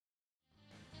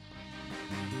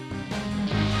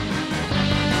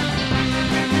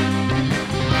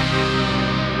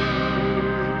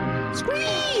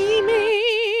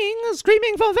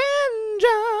screaming for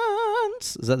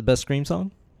vengeance. Is that the best Scream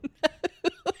song?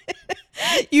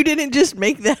 You didn't just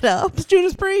make that up. It's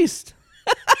Judas Priest.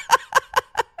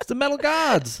 It's the Metal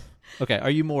Gods. Okay, are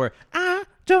you more, I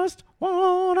just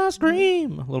wanna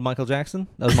scream? Little Michael Jackson?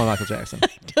 That was my Michael Jackson. I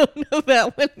don't know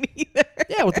that one either.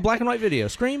 Yeah, with the black and white video.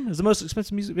 Scream is the most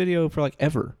expensive music video for like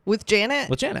ever. With Janet?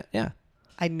 With Janet, yeah.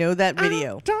 I know that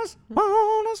video. I just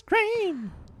wanna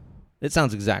scream. It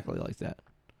sounds exactly like that.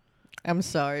 I'm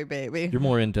sorry, baby. You're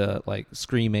more into like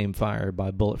Scream Aim Fire by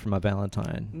Bullet for My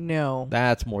Valentine. No.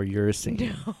 That's more your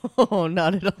scene. No,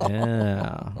 not at all.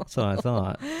 Yeah, that's what I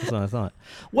thought.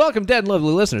 Welcome, Dead and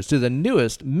Lovely listeners, to the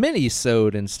newest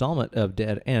mini-sode installment of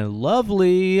Dead and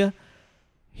Lovely.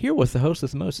 Here with the host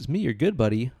with the most is me, your good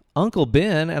buddy, Uncle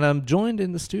Ben, and I'm joined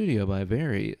in the studio by a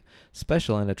very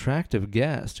special and attractive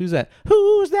guest. Who's that?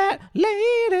 Who's that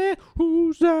lady?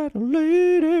 Who's that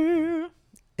lady?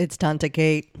 It's Tanta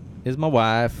Kate. Is my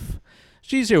wife.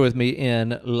 She's here with me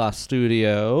in La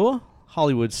Studio.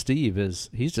 Hollywood Steve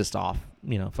he's just off,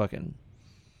 fucking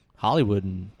Hollywood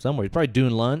and somewhere. He's probably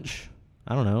doing lunch.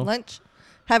 I don't know. Lunch?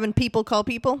 Having people call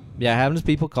people? Yeah, having his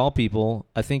people call people.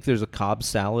 I think there's a Cobb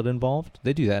salad involved.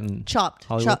 They do that in Chopped.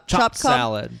 Hollywood. Chopped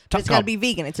salad. Cobb. It's got to be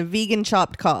vegan. It's a vegan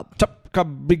chopped Cobb. Chopped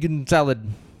Cobb vegan salad.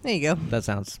 There you go. That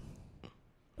sounds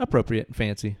appropriate and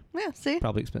fancy. Yeah, see?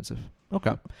 Probably expensive.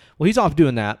 Okay. Well, he's off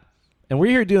doing that. And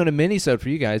we're here doing a mini-sode for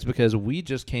you guys because we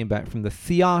just came back from the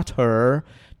theater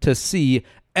to see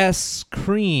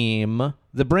S-Cream,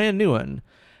 the brand new one.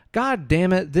 God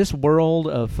damn it, this world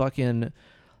of fucking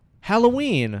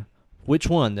Halloween. Which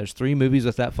one? There's 3 movies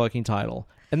with that fucking title.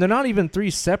 And they're not even 3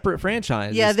 separate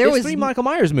franchises. Yeah, it's 3 Michael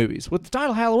Myers movies with the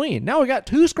title Halloween. Now we got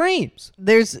 2 Screams.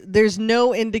 There's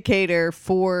no indicator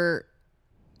for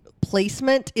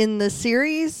placement in the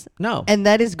series. No. And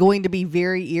that is going to be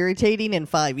very irritating in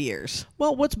 5 years.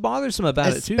 Well, what's bothersome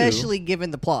about it, too... Especially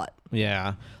given the plot.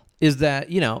 Yeah. Is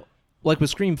that, like with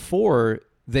Scream 4,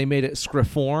 they made it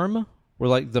Scriform, where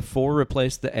like the 4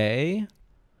 replaced the A.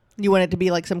 You want it to be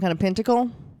like some kind of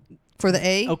pentacle for the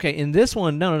A? Okay, in this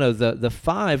one, no. The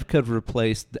 5 could have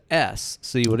replaced the S,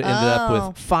 so you would have ended up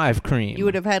with 5 Cream. You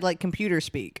would have had like computer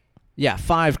speak. Yeah,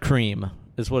 5 Cream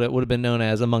is what it would have been known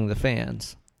as among the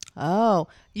fans. Oh,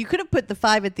 you could have put the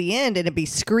 5 at the end and it'd be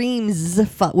Screams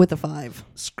with a 5.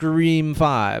 Scream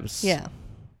 5s. Yeah.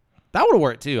 That would have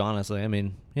worked too, honestly. I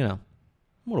mean, would have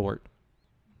worked.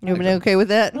 You would have been okay with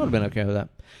that? I would have been okay with that.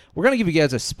 We're going to give you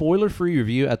guys a spoiler-free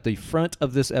review at the front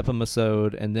of this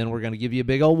episode, and then we're going to give you a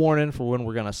big old warning for when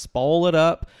we're going to spoil it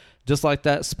up, just like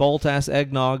that Spoltas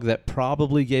eggnog that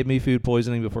probably gave me food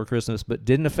poisoning before Christmas, but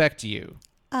didn't affect you.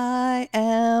 I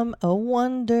am a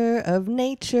wonder of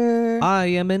nature. I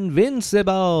am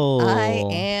invincible. I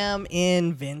am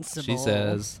invincible. She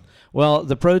says. Well,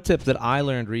 the pro tip that I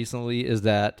learned recently is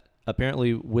that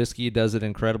apparently whiskey does an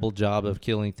incredible job of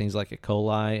killing things like E.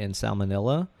 coli and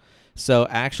salmonella. So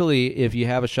actually, if you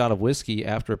have a shot of whiskey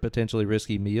after a potentially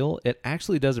risky meal, it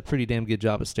actually does a pretty damn good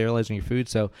job of sterilizing your food.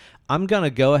 So I'm going to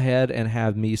go ahead and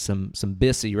have me some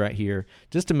Bissy right here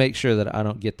just to make sure that I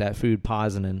don't get that food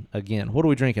poisoning again. What are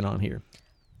we drinking on here?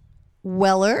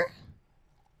 Weller.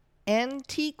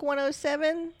 Antique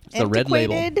 107. It's the red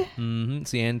label.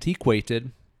 It's the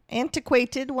antiquated.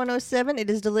 Antiquated 107. It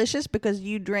is delicious because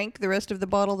you drank the rest of the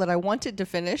bottle that I wanted to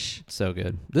finish. So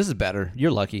good. This is better. You're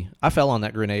lucky. I fell on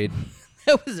that grenade.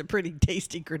 That was a pretty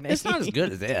tasty grenade. It's not as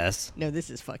good as this. No, this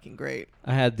is fucking great.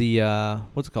 I had the,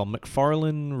 what's it called?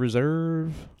 McFarlane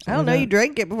Reserve? I don't know. You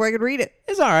drank it before I could read it.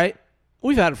 It's all right.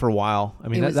 We've had it for a while. I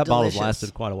mean, that bottle's delicious.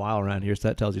 lasted quite a while around here, so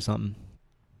that tells you something.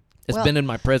 It's been in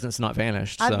my presence, not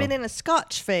vanished. I've been in a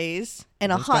scotch phase and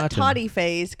a hot toddy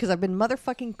phase because I've been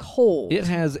motherfucking cold. It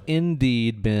has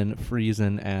indeed been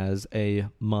freezing as a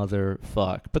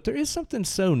motherfuck. But there is something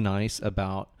so nice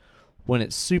about when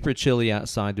it's super chilly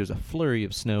outside. There's a flurry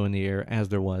of snow in the air, as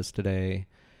there was today.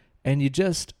 And you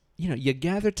just, you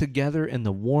gather together in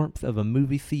the warmth of a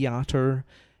movie theater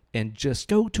and just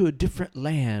go to a different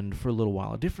land for a little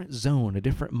while, a different zone, a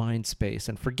different mind space,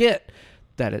 and forget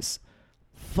that it's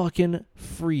fucking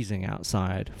freezing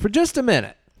outside for just a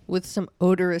minute. With some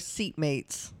odorous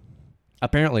seatmates.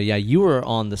 Apparently, yeah, you were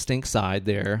on the stink side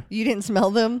there. You didn't smell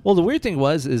them? Well, the weird thing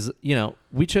is,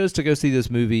 we chose to go see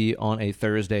this movie on a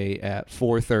Thursday at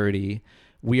 4:30.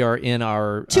 We are in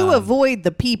our... To avoid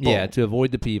the people. Yeah, to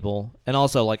avoid the people. And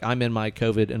also, I'm in my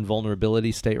COVID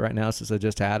invulnerability state right now since I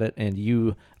just had it, and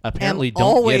you apparently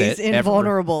don't get it. Always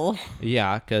invulnerable. Ever.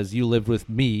 Yeah, because you lived with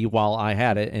me while I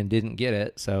had it and didn't get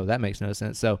it, so that makes no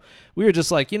sense. So we were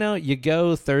just like, you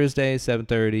go Thursday,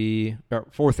 7:30, or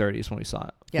 4:30 is when we saw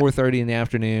it. Yep. 4:30 in the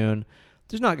afternoon.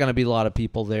 There's not going to be a lot of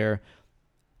people there.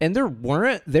 And there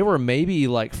were maybe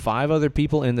like 5 other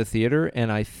people in the theater,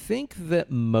 and I think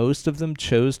that most of them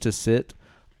chose to sit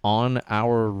on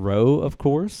our row, of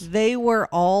course. They were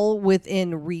all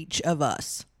within reach of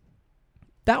us.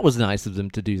 That was nice of them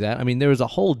to do that. I mean, there was a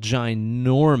whole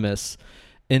ginormous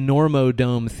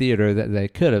Enormodome theater that they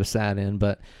could have sat in,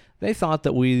 but they thought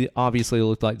that we obviously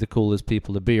looked like the coolest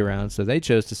people to be around, so they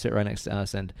chose to sit right next to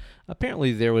us. And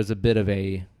apparently there was a bit of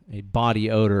a body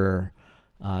odor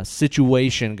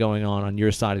situation going on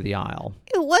your side of the aisle.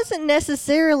 It wasn't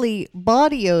necessarily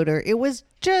body odor. It was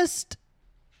just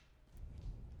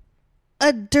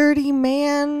a dirty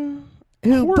man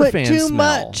who Horror put fan too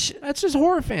smell. much That's just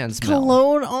horror fan smell.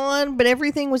 cologne on, but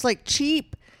everything was like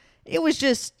cheap. It was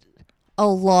just a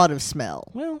lot of smell.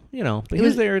 Well, but It he was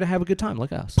was there to have a good time,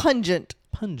 like us. Pungent.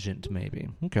 Pungent, maybe.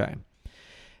 Okay.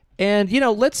 And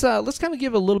let's kind of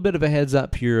give a little bit of a heads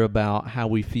up here about how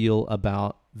we feel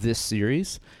about this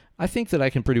series. I think that I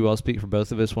can pretty well speak for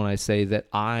both of us when I say that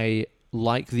I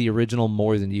like the original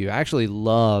more than you. I actually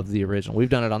love the original. We've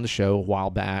done it on the show a while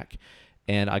back,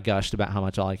 and I gushed about how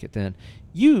much I like it then.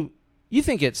 You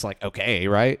think it's like okay,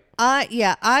 right?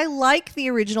 I like the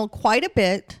original quite a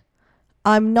bit.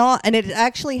 I'm not, and it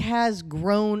actually has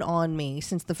grown on me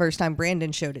since the first time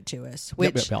Brandon showed it to us,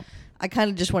 which Yep. I kind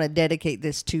of just want to dedicate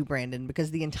this to Brandon, because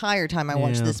the entire time I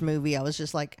watched this movie, I was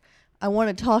just like, I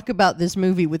want to talk about this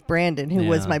movie with Brandon, who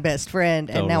was my best friend,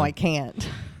 and now Totally. I can't.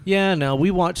 Yeah, no, we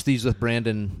watched these with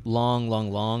Brandon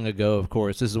long ago, of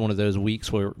course. This is one of those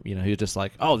weeks where, he was just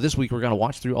like, oh, this week we're going to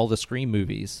watch through all the Scream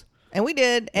movies. And we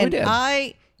did. And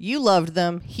you loved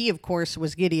them. He, of course,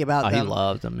 was giddy about them. He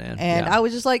loved them, man. And yeah. I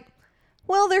was just like,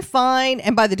 well, they're fine.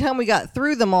 And by the time we got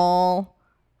through them all,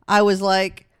 I was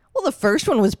like, well, the first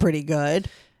one was pretty good.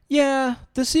 Yeah,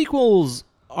 the sequels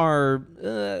are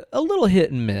a little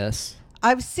hit and miss.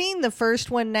 I've seen the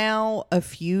first one now a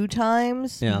few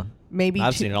times. Yeah. Maybe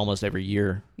I've seen it almost every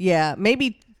year. Yeah,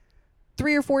 maybe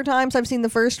 3 or 4 times I've seen the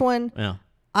first one. Yeah.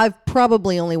 I've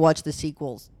probably only watched the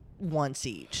sequels once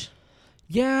each.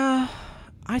 Yeah,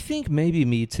 I think maybe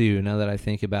me too, now that I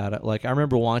think about it. Like, I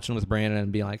remember watching with Brandon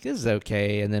and being like, this is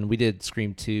okay. And then we did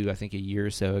Scream 2, I think, a year or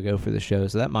so ago for the show.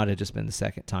 So that might have just been the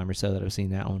second time or so that I've seen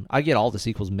that one. I get all the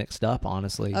sequels mixed up,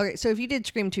 honestly. Okay, so if you did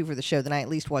Scream 2 for the show, then I at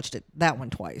least watched that one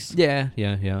twice. Yeah.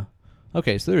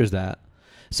 Okay, so there is that.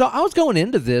 So I was going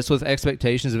into this with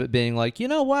expectations of it being like, you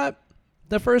know what?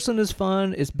 The first one is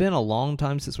fun. It's been a long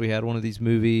time since we had one of these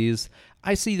movies.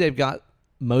 I see they've got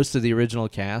most of the original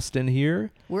cast in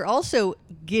here. We're also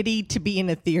giddy to be in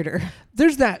a theater.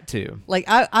 There's that too. Like,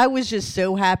 I was just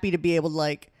so happy to be able to,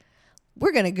 like,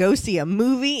 we're going to go see a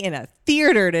movie in a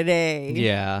theater today.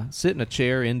 Yeah, sit in a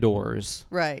chair indoors.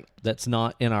 Right. That's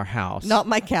not in our house. Not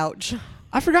my couch.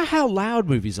 I forgot how loud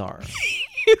movies are.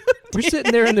 We're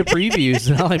sitting there in the previews,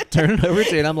 and I'm turning over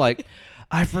to you, and I'm like,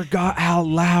 I forgot how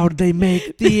loud they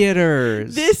make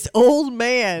theaters. This old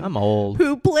man. I'm old.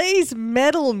 Who plays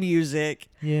metal music.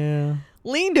 Yeah.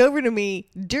 Leaned over to me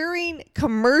during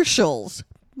commercials.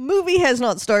 Movie has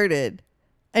not started.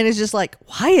 And it's just like,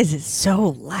 why is it so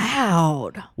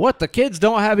loud? What, the kids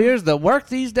don't have ears that work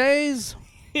these days?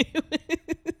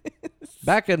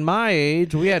 Back in my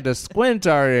age, we had to squint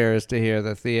our ears to hear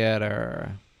the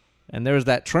theater. And there was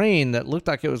that train that looked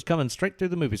like it was coming straight through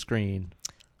the movie screen.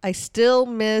 I still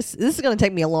miss... This is going to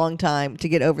take me a long time to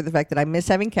get over the fact that I miss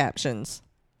having captions.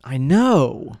 I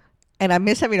know. And I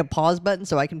miss having a pause button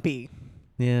so I can pee.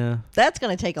 Yeah. That's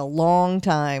going to take a long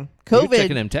time. You're COVID...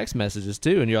 checking them text messages,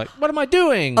 too, and you're like, what am I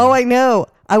doing? Oh, I know.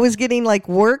 I was getting, like,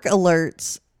 work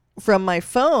alerts from my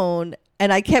phone,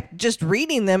 and I kept just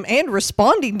reading them and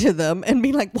responding to them and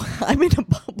being like, well, I'm in a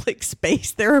public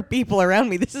space. There are people around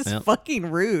me. This is fucking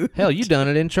rude. Hell, you done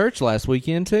it in church last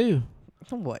weekend, too.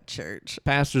 What church?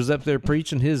 Pastor's up there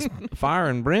preaching his fire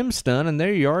and brimstone, and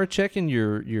there you are checking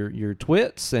your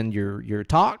twits and your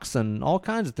talks and all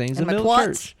kinds of things And in the my middle of twats.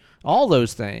 church. All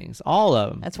those things. All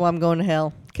of them. That's why I'm going to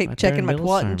hell. Keep Right there checking in my the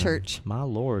middle of twat in sermon. church. My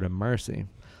Lord of mercy.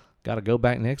 Got to go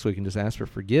back next week and just ask for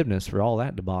forgiveness for all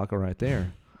that debacle right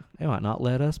there. They might not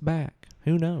let us back.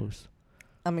 Who knows?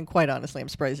 I mean, quite honestly, I'm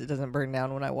surprised it doesn't burn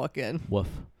down when I walk in. Woof.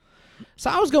 So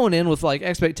I was going in with like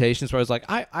expectations where I was like,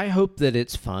 I hope that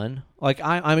it's fun. Like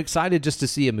I'm excited just to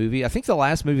see a movie. I think the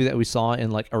last movie that we saw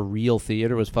in like a real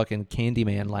theater was fucking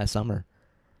Candyman last summer.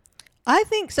 I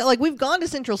think so. Like, we've gone to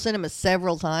Central Cinema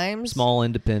several times. Small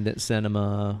independent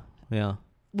cinema. Yeah.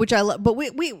 Which I love. But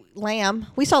Lamb.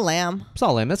 We saw Lamb.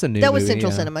 Saw Lamb. That's a new That was movie,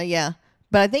 Central yeah. Cinema, yeah.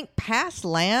 But I think past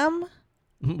Lamb...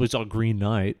 We saw Green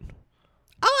Knight.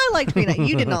 Oh, I liked Green Knight.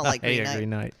 You did not like I hate Green Knight. Green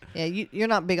Knight. Yeah, you're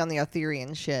not big on the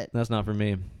Arthurian shit. That's not for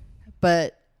me.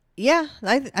 But Yeah,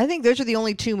 I think those are the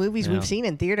only 2 movies Yeah. we've seen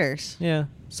in theaters. Yeah.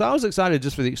 So I was excited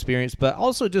just for the experience, but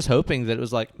also just hoping that it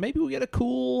was like, maybe we get a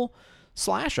cool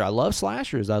slasher. I love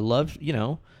slashers. I love,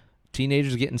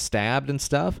 teenagers getting stabbed and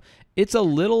stuff. It's a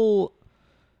little,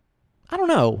 I don't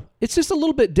know. It's just a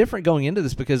little bit different going into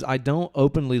this because I don't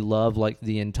openly love like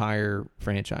the entire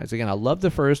franchise. Again, I love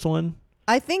the first one.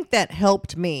 I think that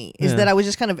helped me is Yeah. that I was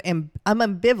just kind of I'm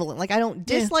ambivalent. Like I don't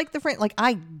dislike the friend. Like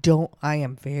I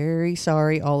am very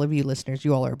sorry, all of you listeners.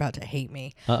 You all are about to hate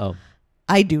me. Uh-oh.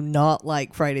 I do not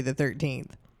like Friday the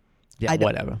 13th. Yeah, I don't-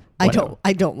 whatever.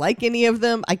 I don't like any of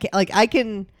them. I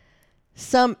can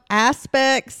some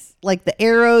aspects like the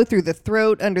arrow through the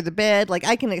throat under the bed. Like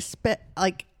I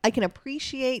can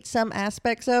appreciate some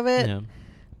aspects of it, Yeah.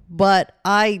 but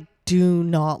I do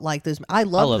not like those. I I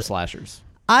love love slashers.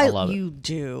 I love it. You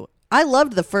do. I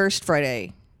loved the first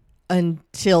Friday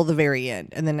until the very end,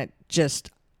 and then it just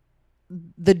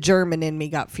the German in me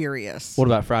got furious. What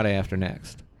about Friday After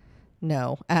Next?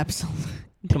 No, absolutely.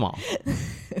 Come on.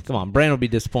 Come on. Brandon will be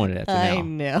disappointed after I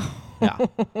now. know. Yeah.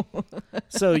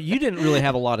 So you didn't really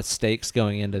have a lot of stakes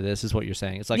going into this, is what you're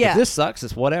saying. It's like, Yeah. if this sucks,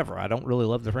 it's whatever. I don't really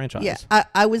love the franchise. Yeah,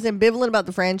 I was ambivalent about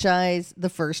the franchise. The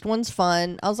first one's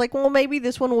fun. I was like, well, maybe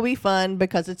this one will be fun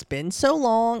because it's been so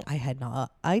long. I had no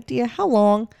idea how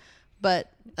long,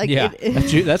 but like, Yeah.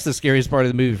 That's the scariest part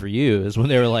of the movie for you, is when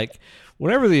they were like,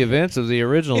 whenever the events of the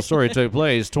original story took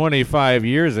place 25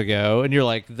 years ago, and you're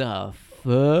like, the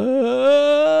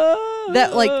fuck?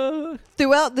 That, like,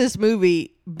 throughout this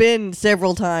movie, Ben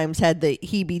several times had the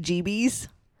heebie-jeebies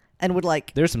and would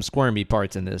like, There's some squirmy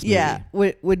parts in this movie. yeah,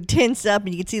 would tense up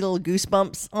and you could see little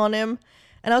goosebumps on him.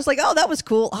 And I was like, oh, that was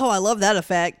cool. Oh, I love that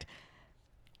effect.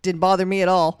 Didn't bother me at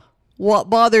all. What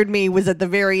bothered me was at the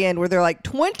very end where they're like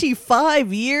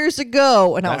 25 years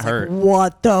ago. And I That was hurt. like,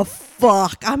 what the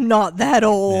fuck? I'm not that Yeah,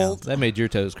 old. that made your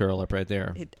toes curl up right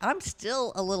there. I'm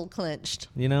still a little clenched.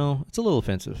 It's a little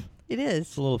offensive. It It's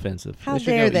is. a little offensive. How they should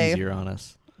dare go they. easier on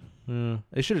us.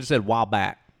 They should have said while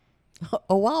back.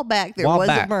 A while back, there While was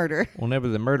back. a murder. Whenever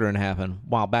the murdering happened,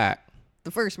 while back,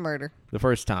 The first murder. the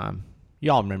first time.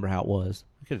 Y'all remember how it was.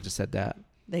 We could have just said that.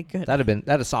 They could. That'd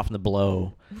have softened the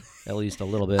blow at least a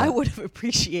little bit. I would have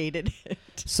appreciated it.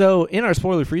 So in our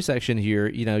spoiler-free section here,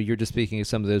 you're just speaking of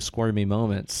some of those squirmy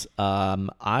moments.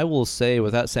 I will say,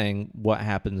 without saying what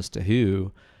happens to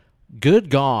who, good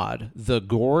God, the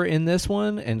gore in this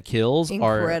one and kills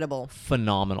Incredible. are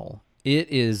phenomenal. It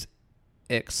is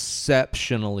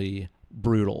exceptionally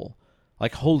brutal.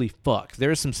 Like, holy fuck.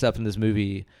 There's some stuff in this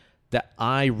movie that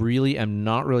I really am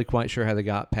not really quite sure how they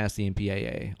got past the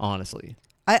MPAA, honestly.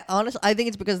 I think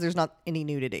it's because there's not any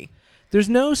nudity. There's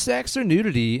no sex or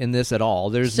nudity in this at all.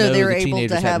 There's So no they were the able to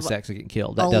teenagers having have sex and getting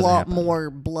killed. That A doesn't lot happen. more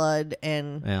blood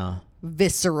and Yeah.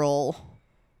 visceral.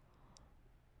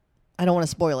 I don't want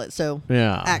to spoil it, so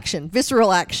Yeah. action.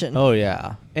 Visceral action. Oh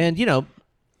yeah. And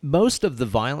most of the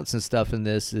violence and stuff in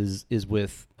this is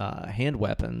with hand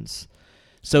weapons.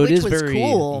 So Which it is was very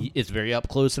cool. It's very up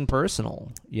close and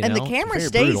personal. And the It's camera very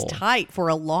stays brutal. tight for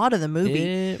a lot of the movie.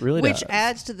 It really which does.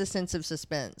 adds to the sense of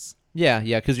suspense. Yeah,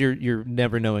 because you're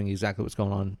never knowing exactly what's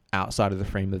going on outside of the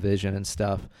frame of vision and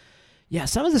stuff. Yeah,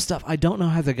 some of the stuff I don't know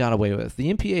how they got away with.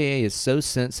 The MPAA is so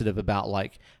sensitive about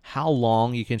like how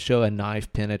long you can show a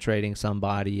knife penetrating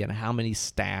somebody and how many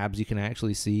stabs you can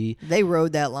actually see. They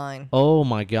rode that line. Oh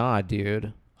my god,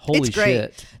 dude! Holy It's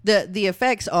great. shit! The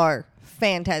effects are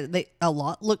fantastic. A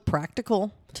lot look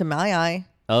practical to my eye.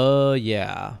 Oh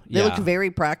yeah, They yeah. looked very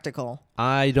practical.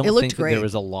 I don't It looked think that great. there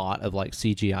was a lot of like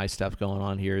CGI stuff going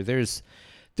on here. There's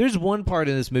one part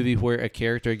in this movie where a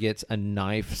character gets a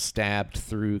knife stabbed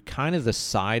through kind of the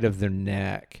side of their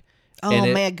neck. Oh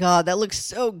and my god, that looks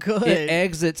so good. it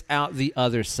exits out the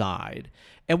other side.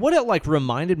 And what it like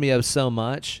reminded me of so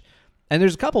much, and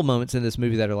there's a couple moments in this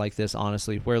movie that are like this,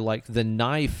 honestly, where like the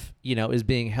knife, is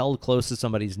being held close to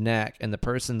somebody's neck and the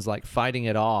person's like fighting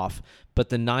it off, but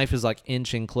the knife is like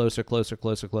inching closer.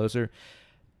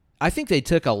 I think they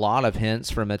took a lot of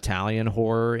hints from Italian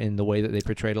horror in the way that they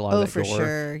portrayed a lot of that for gore.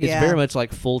 sure, It's yeah. very much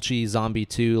like Fulci Zombie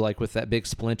 2, like with that big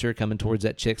splinter coming towards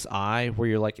that chick's eye, where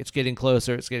you're like, it's getting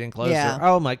closer. Yeah.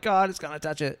 Oh my God, it's going to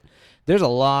touch it. There's a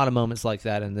lot of moments like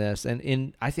that in this.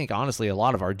 And I think, honestly, a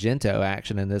lot of Argento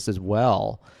action in this as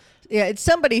well. Yeah, it's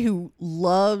somebody who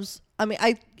loves. I mean,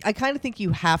 I kind of think you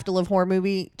have to love horror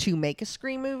movie to make a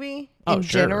Scream movie in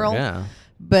sure, general. yeah.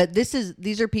 But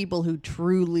these are people who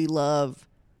truly love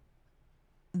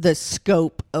the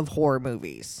scope of horror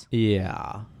movies.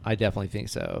 Yeah, I definitely think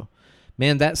so.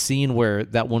 Man, that scene where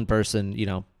that one person,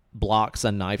 blocks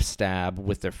a knife stab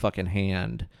with their fucking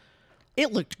hand.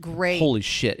 It looked great. Holy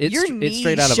shit! It's Your it's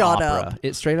straight out of shot opera. up.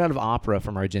 It's straight out of opera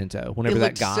from Argento. Whenever It that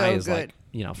looked guy so is good.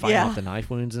 like, fighting Yeah. off the knife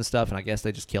wounds and stuff, and I guess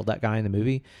they just killed that guy in the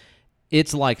movie.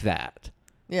 It's like that.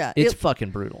 Yeah, It's fucking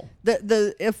brutal.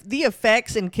 the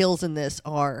effects and kills in this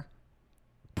are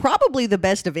probably the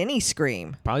best of any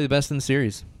Scream. Probably the best in the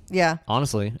series. Yeah,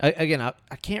 Honestly, I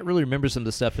can't really remember some of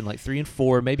the stuff in like 3 and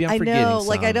 4. Maybe I'm I forgetting. know.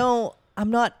 Like I some. don't.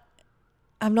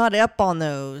 I'm not up on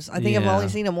those. I think I've Yeah. only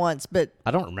seen them once, but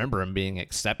I don't remember them being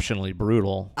exceptionally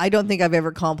brutal. I don't think I've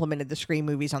ever complimented the Scream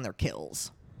movies on their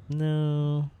kills.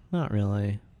 No, not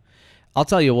really. I'll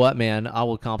tell you what, man. I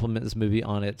will compliment this movie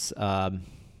on its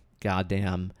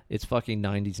goddamn, it's fucking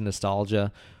 90s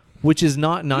nostalgia, which is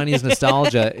not 90s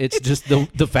nostalgia. It's just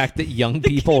the fact that young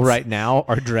people right now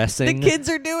are The dressing kids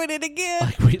are doing it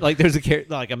again. like there's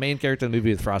a main character in the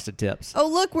movie with frosted tips. Oh,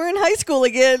 look, we're in high school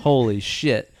again. Holy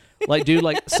shit. Like, dude,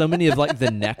 like so many of like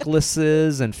the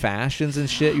necklaces and fashions and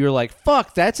shit, you're like,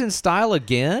 fuck, that's in style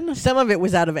again? Some of it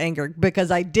was out of anger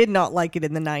because I did not like it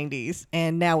in the 90s,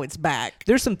 and now it's back.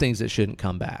 There's some things that shouldn't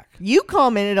come back. You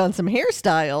commented on some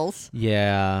hairstyles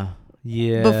Yeah.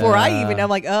 Yeah. before I'm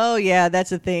like, oh, yeah,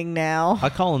 that's a thing now. I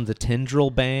call them the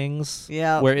tendril bangs.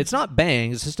 Yeah. Where it's not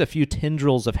bangs, it's just a few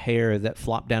tendrils of hair that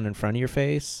flop down in front of your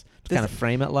face to kind of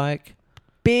frame it like.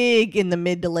 Big in the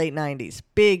mid to late 90s.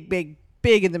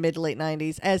 Big in the mid to late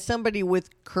 90s. As somebody with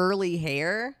curly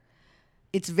hair,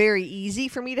 it's very easy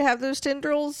for me to have those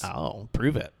tendrils. Oh,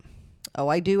 prove it. Oh,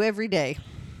 I do every day.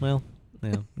 Well,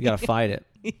 yeah, you got to fight it.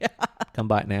 Yeah. Come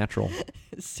by it natural.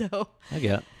 So I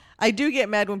get it. I do get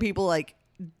mad when people like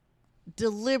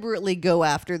deliberately go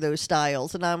after those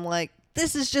styles. And I'm like,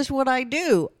 this is just what I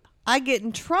do. I get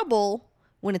in trouble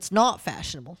when it's not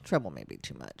fashionable. Trouble may be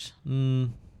too much. I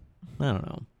don't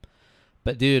know.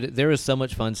 But, dude, there was so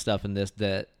much fun stuff in this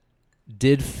that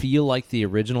did feel like the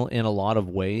original in a lot of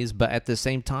ways. But at the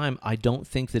same time, I don't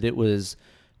think that it was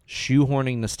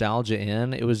shoehorning nostalgia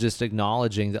in. It was just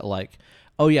acknowledging that, like,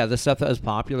 oh, yeah, the stuff that was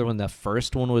popular when the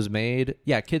first one was made,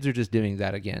 yeah, kids are just doing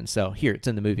that again. So here, it's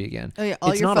in the movie again. Oh, yeah.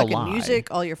 All it's your not a fucking lie. music,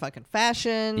 all your fucking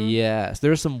fashion. Yes,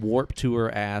 there's some Warped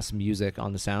Tour ass music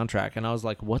on the soundtrack, and I was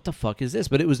like, "What the fuck is this?"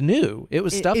 But it was new. It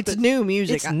was stuff. It's new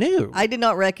music. It's new. I did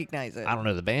not recognize it. I don't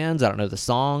know the bands. I don't know the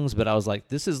songs, but I was like,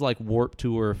 "This is like Warped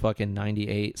Tour fucking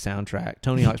 '98 soundtrack,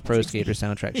 Tony Hawk's Pro Skater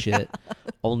soundtrack shit."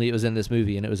 Only it was in this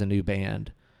movie, and it was a new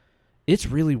band. It's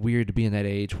really weird to be in that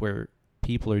age where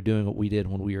people are doing what we did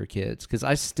when we were kids, because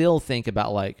I still think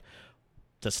about like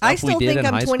the stuff I still we did think in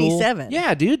I'm high 27. school.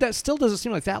 Yeah, dude, that still doesn't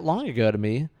seem like that long ago to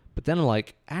me. But then,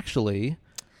 like, actually,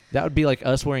 that would be like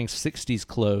us wearing 60s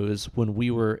clothes when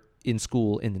we were in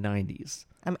school in the 90s.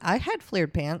 I had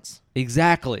flared pants.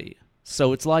 Exactly.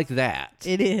 So it's like that.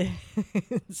 It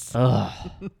is.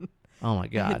 Ugh. Oh, my I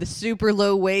had God. the super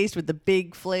low waist with the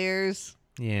big flares.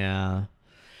 Yeah.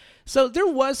 So there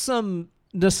was some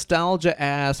nostalgia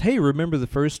ass, hey, remember the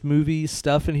first movie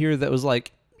stuff in here that was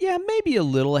like, yeah, maybe a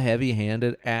little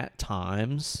heavy-handed at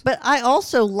times. But I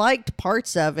also liked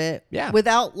parts of it Yeah.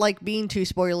 without like being too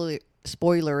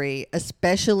spoilery,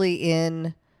 especially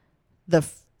in the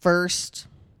first,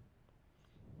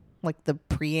 like the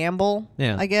preamble,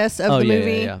 Yeah. I guess, of the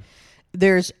movie. Yeah.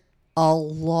 There's a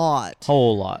lot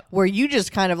Whole lot. where you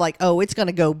just kind of like, oh, it's going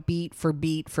to go beat for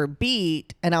beat for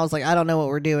beat. And I was like, I don't know what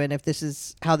we're doing if this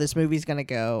is how this movie's going to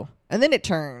go. And then it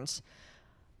turns.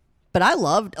 But I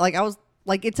loved, like, I was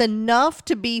like, it's enough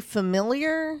to be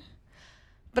familiar.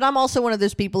 But I'm also one of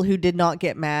those people who did not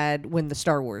get mad when the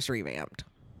Star Wars revamped.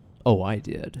 Oh, I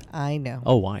did. I know.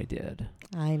 Oh, I did.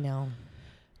 I know.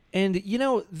 And, you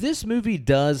know, this movie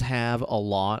does have a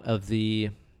lot of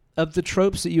the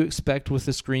tropes that you expect with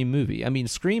a Scream movie. I mean,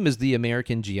 Scream is the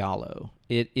American Giallo.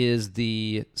 It is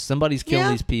the somebody's killing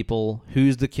these people.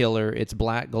 Who's the killer? It's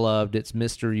black gloved. It's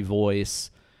mystery voice.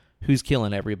 Who's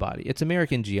killing everybody? It's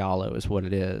American Giallo is what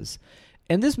it is.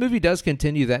 And this movie does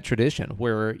continue that tradition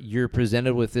where you're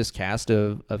presented with this cast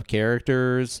of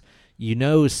characters. You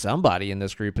know somebody in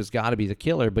this group has got to be the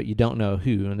killer, but you don't know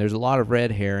who. And there's a lot of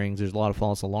red herrings. There's a lot of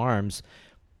false alarms.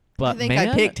 But I think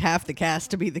I picked half the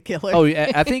cast to be the killer. Oh,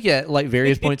 yeah, I think at like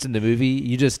various points in the movie,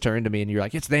 you just turn to me and you're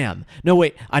like, it's them. No,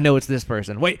 wait, I know it's this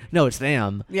person. Wait, no, it's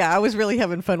them. Yeah, I was really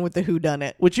having fun with the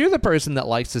whodunit. Which you're the person that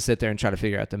likes to sit there and try to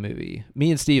figure out the movie.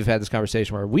 Me and Steve have had this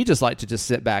conversation where we just like to just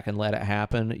sit back and let it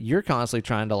happen. You're constantly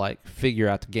trying to like figure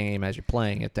out the game as you're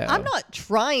playing it, though. I'm not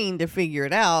trying to figure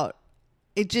it out.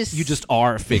 It just... You just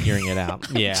are figuring it out.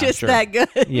 Yeah, just sure. that good.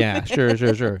 Yeah, sure.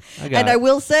 I got And it. I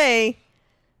will say,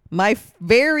 my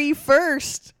very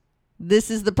first, this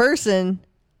is the person,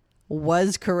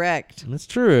 was correct. That's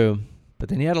true. But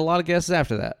then you had a lot of guesses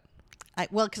after that.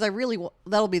 Well, because I really...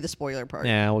 that'll be the spoiler part.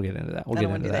 Yeah, we'll get into that. I don't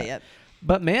want to do that yet.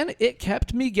 But man, it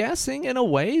kept me guessing in a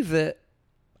way that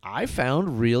I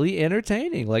found really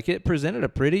entertaining. Like, it presented a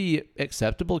pretty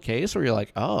acceptable case where you're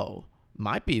like, oh,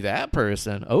 might be that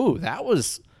person. Oh, that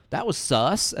was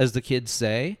sus, as the kids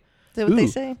say. Is that what they Ooh,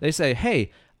 say? They say,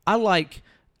 hey, I like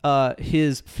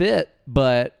his fit,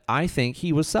 but I think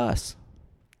he was sus.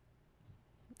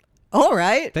 All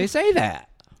right. They say that.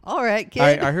 All right, kid.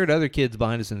 I heard other kids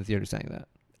behind us in the theater saying that.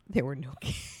 There were no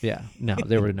kids. Yeah. No,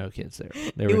 there were no kids there.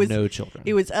 There It were was- no children.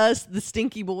 It was us, the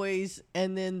Stinky Boys,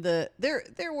 and then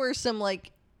there were some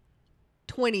like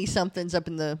 20 somethings up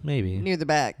in the Maybe. near the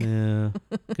back. Yeah.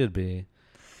 Could be.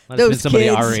 Might have Those been somebody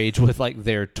kids. our age with like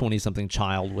their 20-something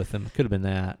child with them. Could have been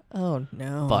that. Oh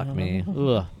no. Fuck me.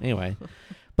 Ugh. Anyway.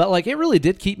 But like, it really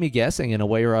did keep me guessing in a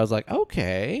way where I was like,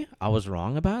 okay, I was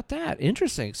wrong about that.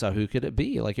 Interesting. So who could it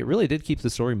be? Like, it really did keep the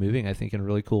story moving, I think, in a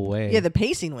really cool way. Yeah, the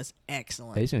pacing was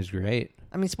excellent. pacing is great.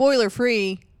 I mean, spoiler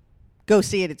free. Go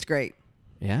see it. It's great.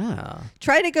 Yeah.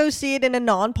 Try to go see it in a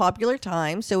non-popular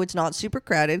time so it's not super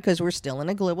crowded because we're still in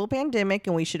a global pandemic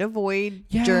and we should avoid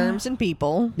Yeah. germs and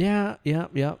people. Yeah.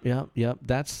 Yep.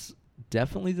 That's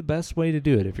definitely the best way to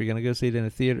do it if you're going to go see it in a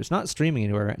theater. It's not streaming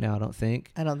anywhere right now, I don't think.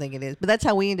 I don't think it is. But that's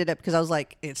how we ended up because I was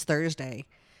like, it's Thursday.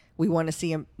 We want to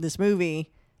see this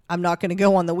movie. I'm not going to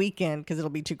go on the weekend because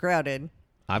it'll be too crowded.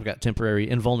 I've got temporary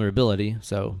invulnerability,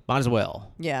 so might as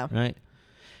well. Yeah. Right?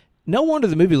 No wonder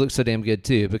the movie looks so damn good,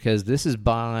 too, because this is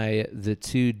by the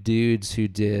two dudes who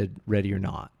did Ready or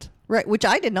Not. Right, which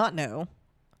I did not know.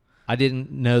 I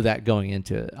didn't know that going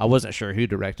into it. I wasn't sure who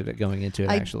directed it going into it,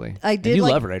 actually. I And did you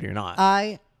like- love Ready or Not.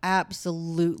 I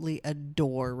absolutely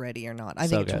adore Ready or Not. I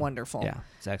So think it's good. wonderful. Yeah,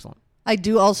 it's excellent. I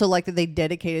do also like that they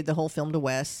dedicated the whole film to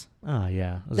Wes. Oh,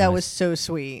 yeah. That nice. was so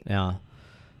sweet. Yeah.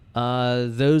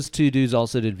 Those two dudes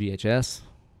also did VHS.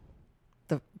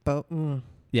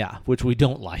 Yeah, which we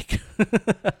don't like.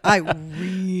 I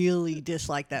really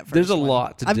dislike that first There's a one.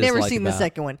 lot to I've never dislike seen the about-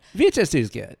 second one. VHS 2 is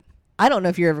good. I don't know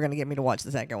if you're ever going to get me to watch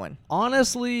the second one.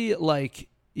 Honestly, like,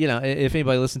 you know, if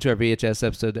anybody listened to our VHS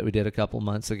episode that we did a couple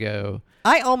months ago.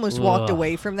 I almost walked Ugh.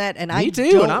 away from that, and Me I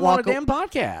too, don't and I'm on a walk damn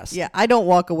podcast. Yeah, I don't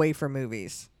walk away from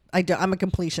movies. I'm a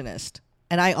completionist,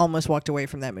 and I almost walked away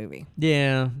from that movie.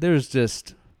 Yeah, there's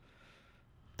just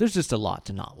a lot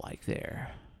to not like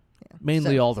there.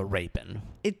 Mainly So- all the raping.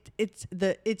 It's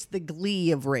the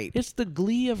glee of rape, It's the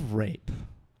glee of rape.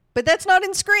 but that's not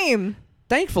in Scream.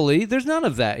 Thankfully, there's none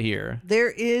of that here.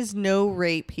 There is no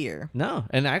rape here, No,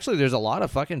 and actually, there's a lot of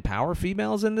fucking power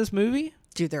females in this movie.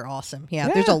 dude. They're awesome. Yeah,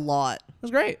 Yeah. there's a lot.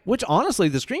 That's great. Which, honestly,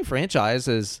 the Scream franchise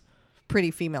is,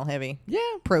 Pretty female heavy, yeah,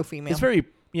 pro female. it's very,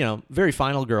 very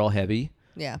final girl heavy.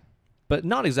 Yeah. But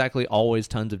not exactly always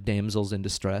tons of damsels in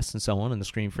distress and so on in the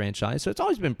Scream franchise. So it's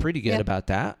always been pretty good Yeah. about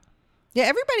that. Yeah,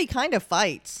 everybody kind of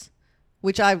fights,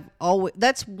 which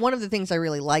that's one of the things I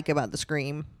really like about the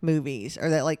Scream movies, are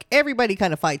that like everybody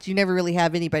kind of fights. You never really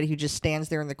have anybody who just stands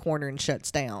there in the corner and shuts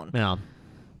down. Yeah.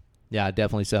 Yeah,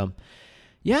 definitely so.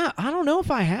 Yeah, I don't know if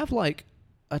I have like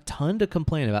a ton to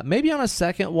complain about. Maybe on a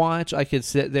second watch, I could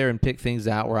sit there and pick things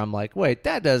out where I'm like, wait,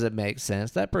 that doesn't make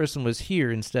sense. That person was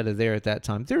here instead of there at that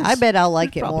time. I bet I'll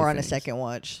like it there's more probably on a things. second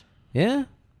watch. Yeah.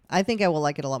 I think I will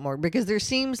like it a lot more because there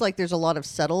seems like there's a lot of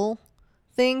subtle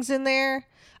things in there,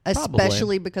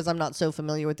 especially because I'm not so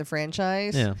familiar with the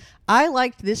franchise. Yeah. I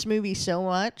liked this movie so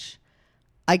much.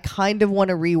 I kind of want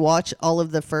to rewatch all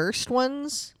of the first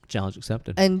ones Challenge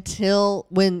accepted. until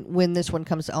when this one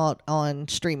comes out on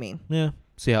streaming. Yeah.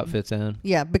 See how it fits in.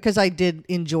 Yeah, because I did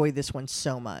enjoy this one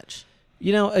so much.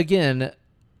 You know, again,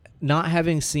 not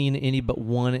having seen any but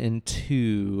 1 and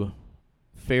 2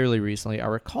 fairly recently, I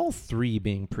recall 3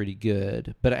 being pretty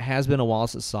good, but it has been a while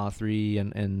since I saw 3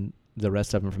 and the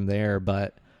rest of them from there.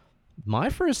 But my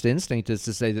first instinct is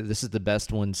to say that this is the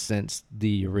best one since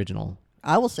the original.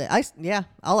 I will say,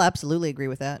 I'll absolutely agree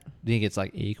with that. Do you think it's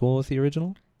like equal with the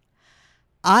original?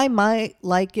 I might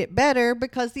like it better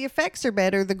because the effects are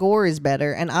better, the gore is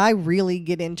better, and I really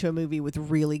get into a movie with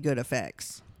really good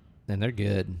effects. And they're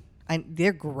good. And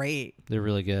they're great. They're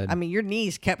really good. I mean, your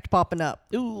knees kept popping up.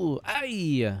 Ooh,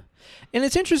 aye. And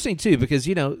it's interesting, too, because,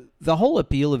 the whole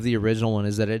appeal of the original one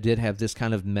is that it did have this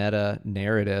kind of meta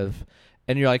narrative.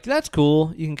 And you're like, that's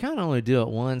cool. You can kind of only do it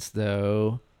once,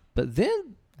 though. But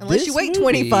then Unless this you wait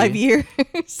movie, 25 years.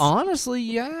 Honestly,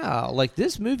 yeah. Like,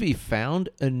 this movie found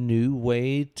a new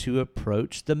way to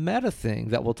approach the meta thing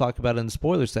that we'll talk about in the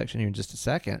spoiler section here in just a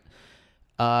second.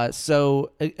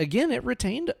 So, again, it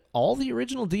retained all the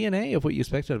original DNA of what you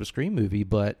expect out of a Scream movie,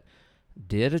 but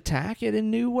did attack it in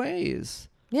new ways.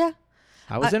 Yeah.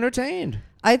 I was entertained.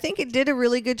 I think it did a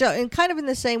really good job. And kind of in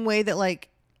the same way that, like,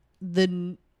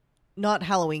 the not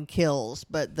Halloween Kills,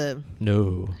 but the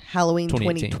No. Halloween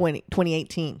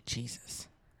 2018. Jesus.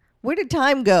 Where did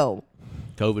time go?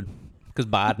 COVID. Because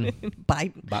Biden.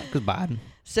 Biden. Because Biden.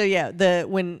 So yeah,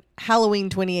 when Halloween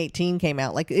 2018 came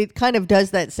out, like it kind of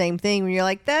does that same thing where you're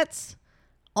like, that's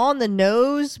on the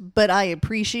nose, but I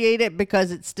appreciate it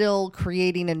because it's still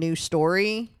creating a new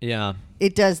story. Yeah.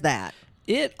 It does that.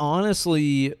 It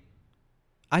honestly,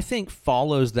 I think,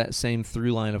 follows that same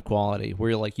through line of quality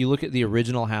where you're like, you look at the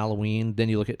original Halloween, then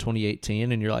you look at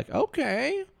 2018, and you're like,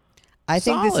 okay. I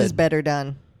think this is solid. better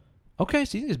done. Okay,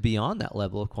 so you think it's beyond that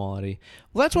level of quality.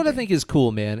 Well, that's what I think is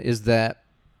cool, man, is that,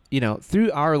 you know,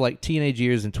 through our, like, teenage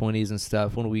years and 20s and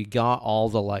stuff, when we got all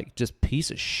the, like, just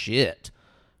piece of shit,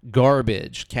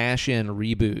 garbage, cash-in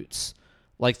reboots,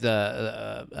 like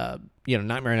the,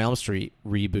 Nightmare on Elm Street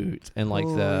reboot, and, like,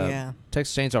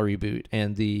 Texas Chainsaw reboot,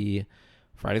 and the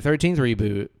Friday 13th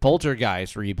reboot,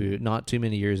 Poltergeist reboot, not too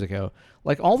many years ago.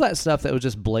 Like, all that stuff that was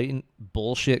just blatant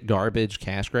bullshit, garbage,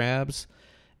 cash grabs.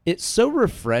 It's so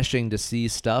refreshing to see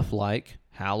stuff like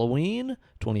Halloween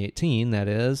 2018, that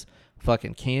is,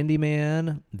 fucking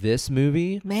Candyman, this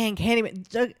movie. Man,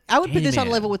 Candyman. I would put this on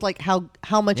level with like how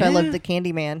much I love the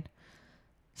Candyman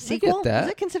sequel. I get that. Is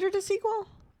it considered a sequel?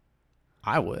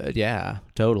 I would, yeah,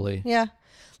 totally. Yeah,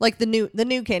 like the new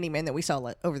Candyman that we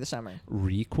saw over the summer.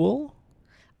 Requel?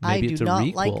 Maybe it's I do not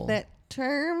requel. like that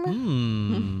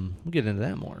term. We'll get into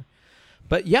that more.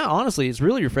 But yeah, honestly, it's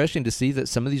really refreshing to see that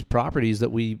some of these properties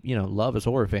that we, love as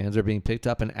horror fans are being picked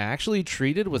up and actually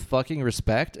treated with fucking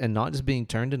respect and not just being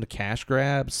turned into cash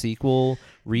grab, sequel,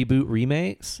 reboot,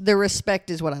 remakes. The respect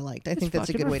is what I liked. I think that's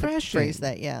a good way to refreshing. phrase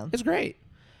that, yeah. It's great.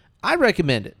 I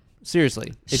recommend it.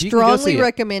 Seriously. If you can go Strongly see it.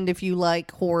 recommend if you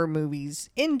like horror movies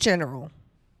in general.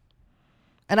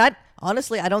 And I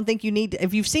don't think you need to,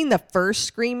 if you've seen the first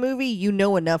Scream movie, you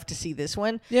know enough to see this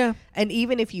one. Yeah. And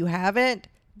even if you haven't,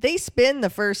 they spend the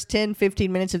first 10,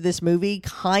 15 minutes of this movie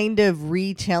kind of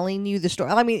retelling you the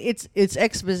story. I mean, it's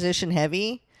exposition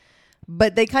heavy,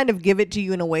 but they kind of give it to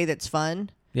you in a way that's fun.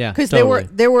 Yeah, because totally.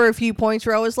 there were a few points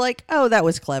where I was like, oh, that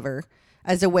was clever,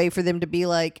 as a way for them to be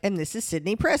like, and this is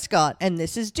Sidney Prescott, and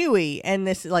this is Dewey, and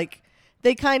this, like,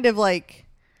 they kind of like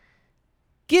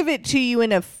give it to you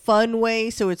in a fun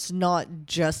way, so it's not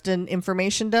just an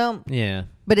information dump. Yeah.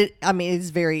 But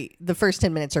the first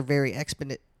 10 minutes are very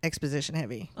exposition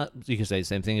heavy. You can say the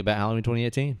same thing about Halloween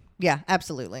 2018. Yeah,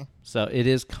 absolutely. So it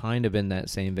is kind of in that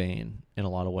same vein in a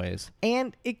lot of ways.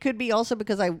 And it could be also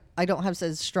because I don't have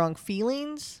as strong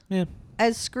feelings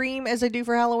as Scream as I do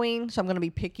for Halloween, so I'm going to be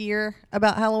pickier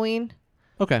about Halloween.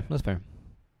 Okay, that's fair.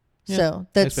 Yeah. So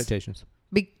that's expectations.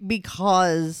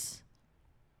 Because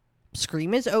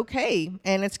Scream is okay,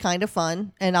 and it's kind of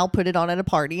fun, and I'll put it on at a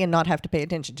party and not have to pay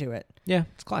attention to it. Yeah,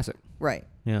 it's classic. Right.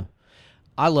 Yeah.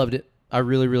 I loved it. I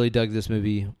really, really dug this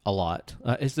movie a lot.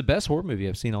 It's the best horror movie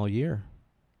I've seen all year.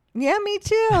 Yeah, me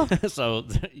too. So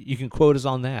you can quote us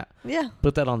on that. Yeah.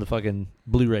 Put that on the fucking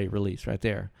Blu-ray release right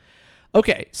there.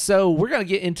 Okay, so we're going to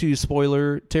get into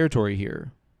spoiler territory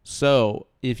here. So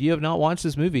if you have not watched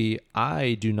this movie,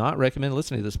 I do not recommend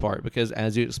listening to this part because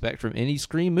as you expect from any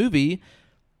Scream movie,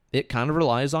 it kind of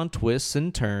relies on twists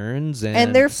and turns.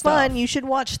 And they're stuff. fun. You should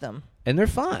watch them. And they're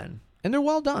fun. And they're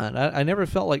well done. I never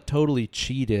felt like totally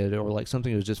cheated or like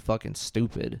something was just fucking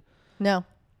stupid. No.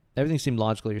 Everything seemed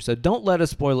logical here. So don't let us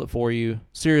spoil it for you.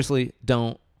 Seriously,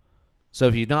 don't. So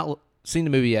if you've not seen the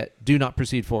movie yet, do not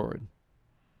proceed forward.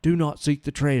 Do not seek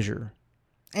the treasure.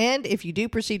 And if you do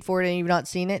proceed forward and you've not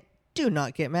seen it, do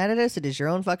not get mad at us. It is your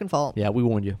own fucking fault. Yeah, we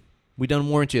warned you. We done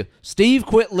warned you. Steve,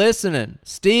 quit listening.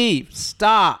 Steve,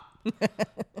 stop.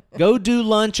 Go do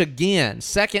lunch again.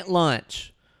 Second lunch.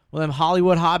 Well, them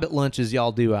Hollywood Hobbit lunches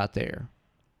y'all do out there.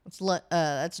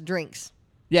 That's drinks.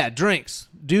 Yeah, drinks.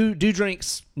 Do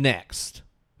drinks next.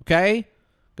 Okay?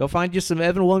 Go find you some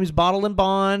Evan Williams Bottle and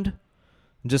Bond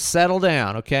and just settle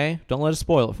down, okay? Don't let us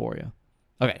spoil it for you.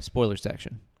 Okay, spoiler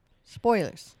section.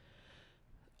 Spoilers.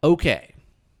 Okay.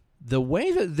 The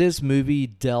way that this movie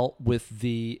dealt with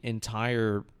the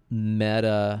entire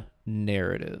meta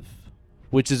narrative,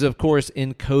 which is, of course,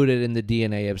 encoded in the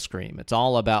DNA of Scream. It's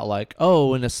all about, like,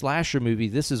 oh, in a slasher movie,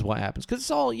 this is what happens. Because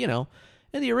it's all, in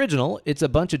the original, it's a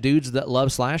bunch of dudes that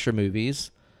love slasher movies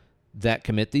that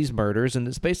commit these murders, and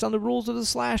it's based on the rules of the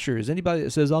slashers. Anybody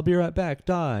that says, I'll be right back,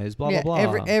 dies, blah, blah,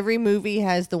 blah. Every movie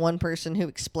has the one person who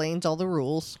explains all the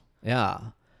rules. Yeah.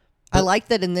 I like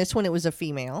that in this one it was a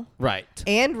female. Right.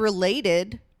 And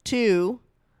related to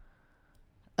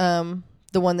the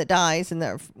one that dies in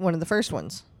one of the first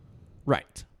ones.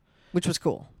 Right. Which was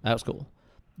cool. That was cool.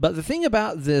 But the thing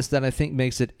about this that I think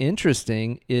makes it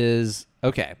interesting is,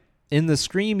 okay, in the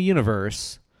Scream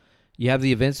universe, you have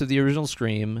the events of the original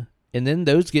Scream, And then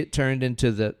those get turned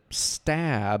into the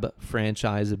Stab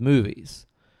franchise of movies.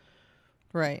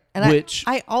 Right. And Which-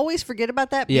 I always forget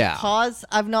about that Yeah. because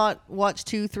I've not watched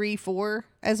 2, 3, 4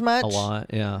 as much. A lot,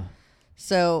 yeah.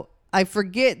 So I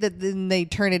forget that then they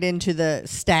turn it into the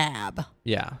Stab.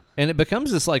 Yeah. And it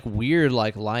becomes this like weird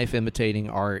like life imitating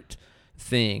art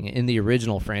thing in the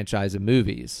original franchise of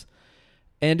movies.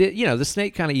 And it, you know, the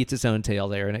snake kind of eats its own tail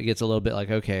there, and it gets a little bit like,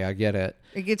 okay, I get it.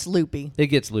 It gets loopy. It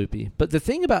gets loopy. But the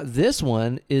thing about this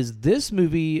one is this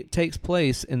movie takes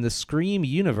place in the Scream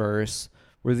universe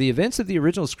where the events of the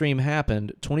original Scream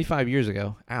happened 25 years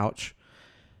ago. Ouch.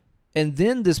 And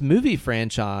then this movie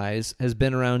franchise has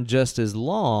been around just as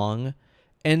long.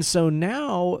 And so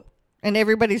now, And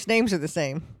everybody's names are the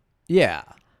same. yeah.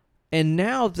 And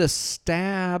now the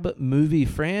Stab movie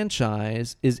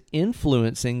franchise is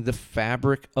influencing the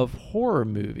fabric of horror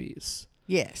movies.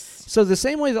 Yes. So the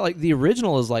same way that like the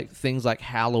original is like things like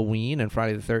Halloween and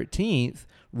Friday the 13th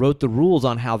wrote the rules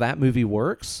on how that movie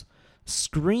works,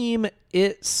 Scream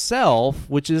itself,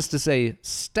 which is to say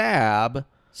Stab,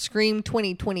 Scream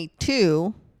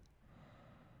 2022.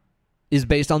 is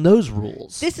based on those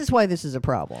rules. This is why this is a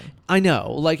problem. I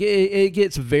know. Like it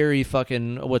gets very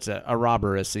fucking, what's it, a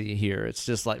robbery here. It's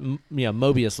just like,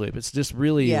 Mobius loop. It's just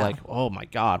really Yeah. like, oh my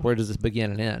God, where does this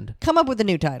begin and end? Come up with a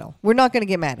new title. We're not going to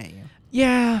get mad at you.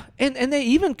 Yeah, and they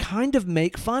even kind of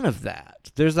make fun of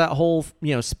that. There's that whole,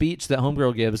 speech that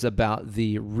Homegirl gives about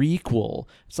the requel.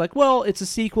 It's like, well, it's a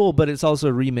sequel, but it's also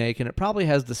a remake, and it probably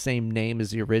has the same name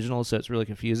as the original, so it's really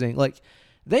confusing. Like,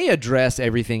 they address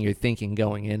everything you're thinking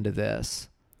going into this.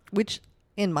 Which,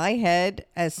 in my head,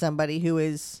 as somebody who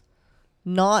is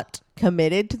not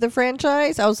committed to the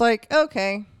franchise, I was like,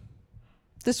 okay,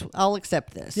 I'll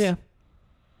accept this. Yeah.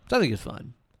 So I think it's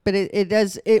fun. But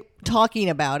talking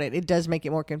about it does make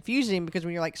it more confusing because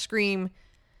when you're like Scream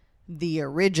the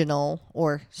original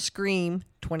or Scream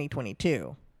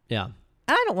 2022. Yeah.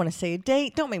 I don't want to say a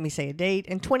date. Don't make me say a date.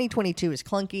 And 2022 is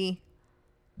clunky.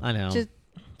 I know. Just,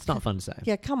 it's not fun to say.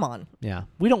 yeah, come on. Yeah.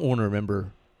 We don't want to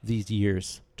remember these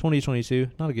years. 2022,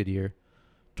 not a good year.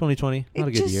 2020, not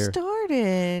a good year. It just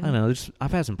started. I know.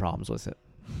 I've had some problems with it.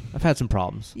 I've had some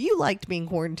problems. You liked being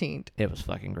quarantined. It was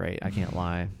fucking great. I can't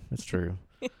lie. It's true.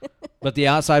 But the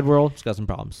outside world, it's got some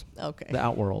problems. Okay. The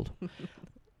outworld.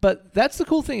 But that's the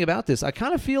cool thing about this. I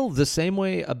kind of feel the same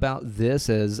way about this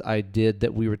as I did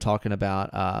that we were talking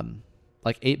about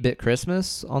like 8-Bit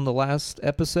Christmas on the last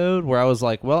episode, where I was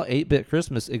like, well, 8-Bit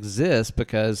Christmas exists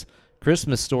because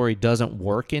Christmas Story doesn't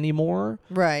work anymore.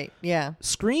 Right, yeah.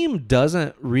 Scream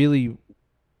doesn't really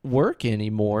work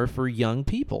anymore for young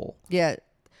people. Yeah.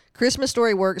 Christmas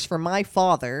Story works for my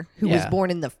father, who was Yeah. born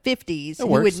in the 50s, It who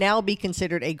works. would now be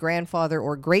considered a grandfather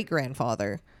or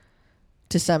great-grandfather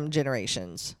to some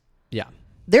generations. Yeah.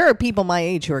 There are people my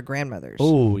age who are grandmothers.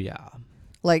 Oh, yeah.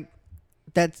 Like,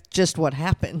 that's just what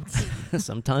happens.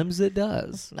 Sometimes it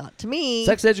does. Not to me.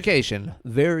 Sex education,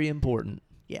 very important.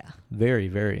 Yeah. Very,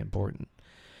 very important.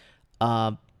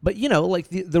 But, like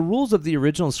the rules of the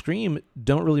original Scream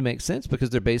don't really make sense because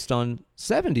they're based on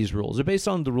 70s rules. They're based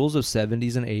on the rules of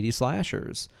 70s and 80s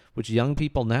slashers, which young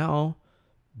people now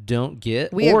don't get.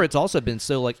 It's also been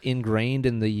so like ingrained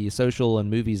in the social and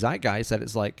movie zeitgeist that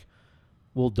it's like,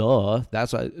 well, duh.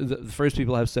 That's why the first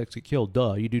people have sex get killed.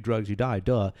 Duh. You do drugs, you die.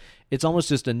 Duh. It's almost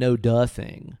just a no duh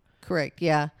thing. Correct,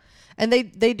 yeah. And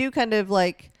they do kind of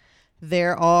like,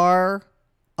 there are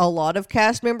a lot of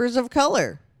cast members of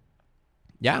color.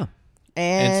 Yeah.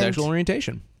 And sexual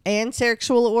orientation. And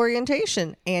sexual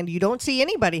orientation. And you don't see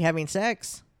anybody having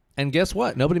sex. And guess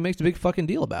what? Nobody makes a big fucking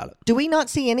deal about it. Do we not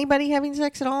see anybody having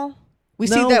sex at all? We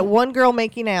No. see that one girl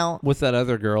making out. With that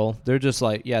other girl, they're just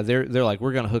like, yeah, they're like,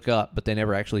 we're going to hook up, but they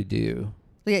never actually do.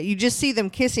 Yeah, you just see them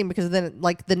kissing because then,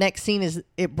 like, the next scene is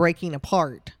it breaking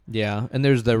apart. Yeah, and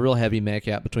there's the real heavy make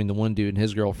out between the one dude and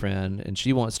his girlfriend, and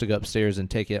she wants to go upstairs and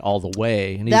take it all the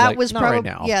way, and he's That like, was not right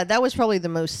now. Yeah, that was probably the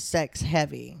most sex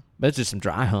heavy. But it's just some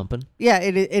dry humping. Yeah,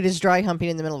 it is dry humping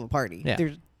in the middle of a party. Yeah.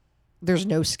 There's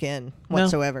no skin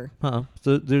whatsoever. Huh.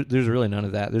 So there's really none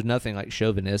of that. There's nothing like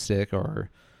chauvinistic or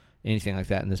anything like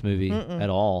that in this movie at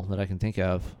all that I can think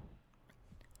of.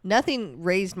 Nothing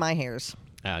raised my hairs.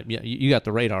 You got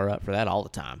the radar up for that all the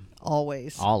time.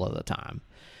 Always. All of the time.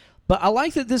 But I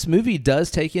like that this movie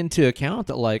does take into account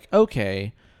that, like,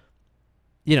 okay,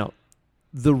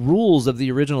 the rules of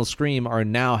the original Scream are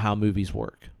now how movies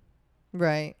work.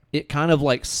 Right. It kind of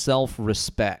like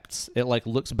self-respects. It like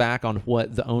looks back on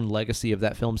what the own legacy of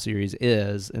that film series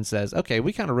is and says, okay,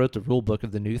 we kind of wrote the rule book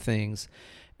of the new things,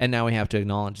 and now we have to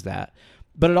acknowledge that.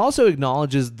 But it also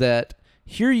acknowledges that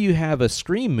here you have a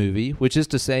Scream movie, which is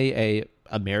to say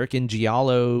American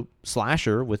giallo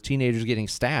slasher with teenagers getting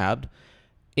stabbed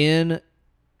in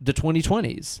the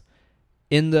 2020s.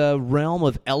 In the realm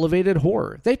of elevated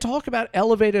horror. They talk about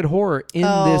elevated horror in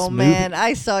this movie. Oh, man.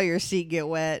 I saw your seat get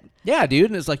wet. Yeah, dude.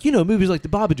 And it's like, movies like The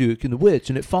Babadook and The Witch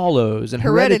and It Follows and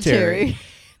Hereditary.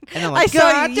 And I'm like,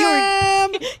 God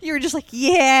damn! You were just like,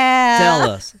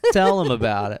 yeah. Tell them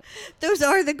about it. Those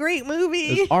are the great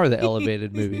movies. Those are the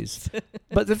elevated movies.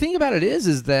 But the thing about it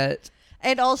is that...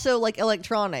 And also, like,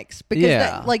 electronics.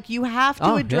 Because, you have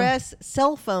to address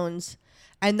cell phones.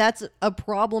 And that's a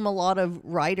problem a lot of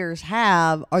writers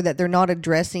have, are that they're not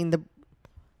addressing the...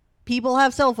 People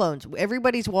have cell phones.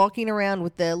 Everybody's walking around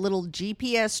with the little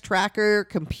GPS tracker,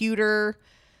 computer,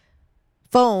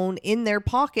 phone in their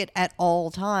pocket at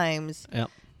all times. Yep.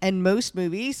 And most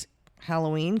movies,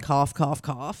 Halloween, cough, cough,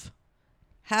 cough,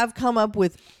 have come up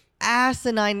with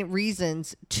asinine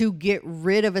reasons to get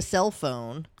rid of a cell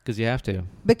phone. Because you have to.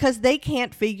 Because they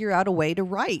can't figure out a way to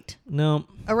write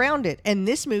around it. And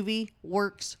this movie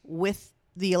works with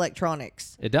the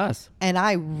electronics. It does. And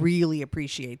I really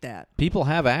appreciate that. People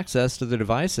have access to their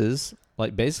devices,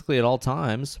 like basically at all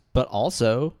times, but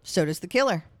also... So does the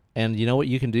killer. And you know what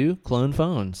you can do? Clone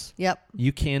phones. Yep.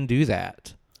 You can do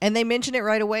that. And they mention it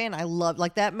right away, and I love,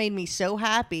 like, that made me so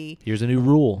happy. Here's a new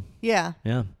rule. Yeah.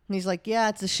 Yeah. And he's like, yeah,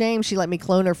 it's a shame she let me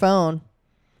clone her phone.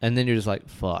 And then you're just like,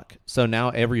 fuck. So now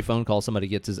every phone call somebody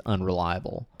gets is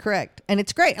unreliable. Correct. And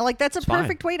it's great. Like, that's a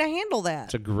perfect way to handle that.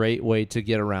 It's a great way to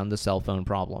get around the cell phone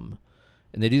problem.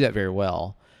 And they do that very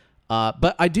well.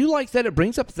 But I do like that it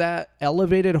brings up that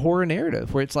elevated horror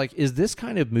narrative where it's like, is this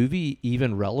kind of movie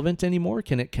even relevant anymore?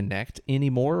 Can it connect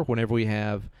anymore whenever we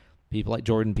have people like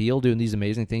Jordan Peele doing these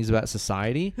amazing things about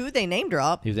society? Who they name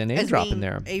drop. Who they name drop in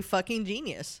there. A fucking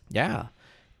genius. Yeah.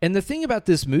 And the thing about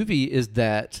this movie is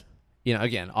that,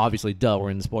 again, obviously, we're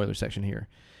in the spoiler section here.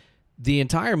 The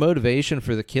entire motivation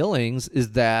for the killings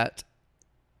is that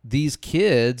these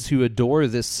kids who adore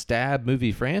this Stab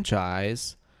movie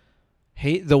franchise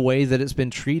hate the way that it's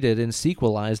been treated and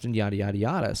sequelized and yada, yada,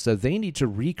 yada. So they need to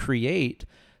recreate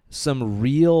some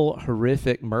real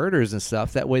horrific murders and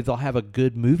stuff. That way they'll have a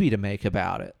good movie to make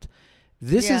about it.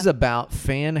 This is about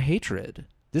fan hatred.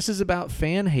 This is about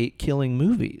fan hate killing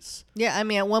movies. Yeah, I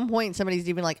mean, at one point, somebody's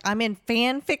even like, I'm in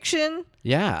fan fiction.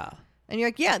 Yeah. And you're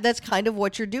like, yeah, that's kind of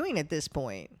what you're doing at this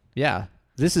point. Yeah.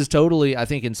 This is totally, I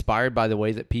think, inspired by the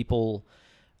way that people...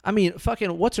 I mean,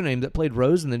 fucking, what's her name that played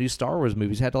Rose in the new Star Wars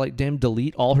movies had to,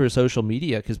 delete all her social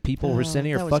media because people were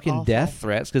sending her fucking awful. death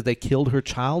threats because they killed her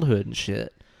childhood and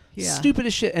shit. Yeah. Stupid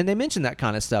as shit. And they mentioned that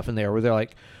kind of stuff in there where they're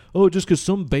like, oh, just because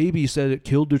some baby said it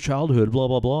killed their childhood, blah,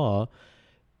 blah, blah.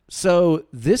 So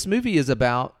this movie is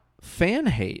about fan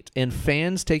hate and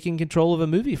fans taking control of a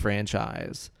movie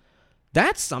franchise.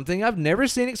 That's something I've never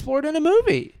seen explored in a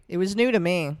movie. It was new to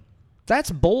me.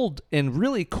 That's bold and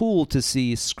really cool to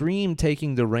see Scream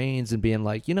taking the reins and being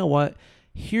like, you know what?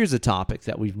 Here's a topic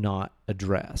that we've not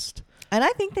addressed. And I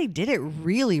think they did it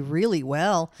really, really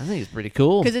well. I think it's pretty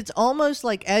cool. Because it's almost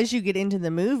like as you get into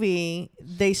the movie,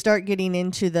 they start getting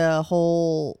into the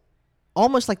whole,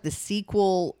 almost like the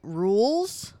sequel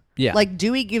rules. Yeah. Like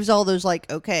Dewey gives all those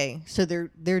okay, so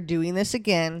they're doing this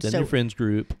again. Then so your friends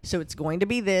group. So it's going to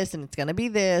be this and it's going to be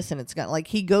this and it's going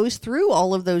he goes through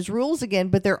all of those rules again,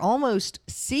 but they're almost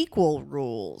sequel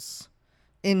rules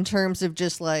in terms of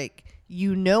just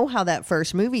how that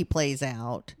first movie plays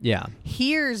out. Yeah.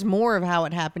 Here's more of how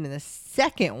it happened in the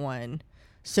second one,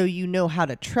 so you know how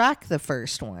to track the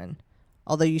first one,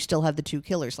 although you still have the two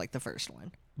killers like the first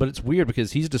one. But it's weird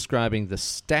because he's describing the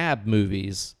Stab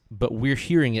movies, but we're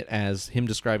hearing it as him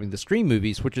describing the Scream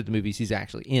movies, which are the movies he's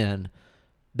actually in,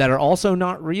 that are also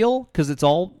not real because it's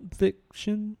all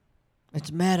fiction.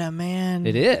 It's meta, man.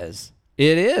 It is.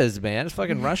 It is, man. It's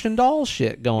fucking Russian doll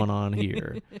shit going on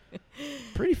here.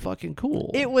 Pretty fucking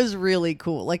cool. It was really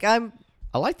cool.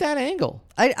 I like that angle.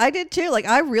 I did too.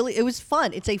 It was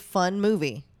fun. It's a fun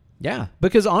movie. Yeah.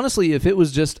 Because honestly, if it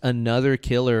was just another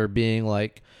killer being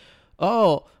like,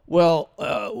 oh, well,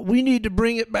 we need to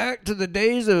bring it back to the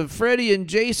days of Freddy and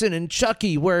Jason and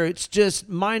Chucky where it's just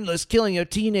mindless killing of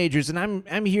teenagers and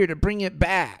I'm here to bring it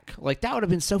back. That would have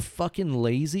been so fucking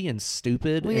lazy and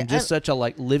stupid and just such a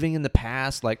living in the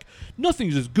past.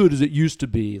 Nothing's as good as it used to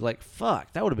be.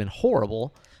 Fuck, that would have been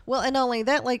horrible. Well, and not only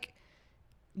that,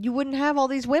 you wouldn't have all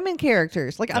these women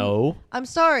characters. I'm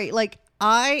sorry.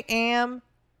 I am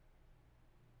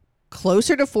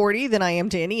closer to 40 than I am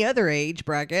to any other age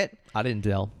bracket. I didn't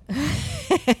tell.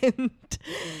 And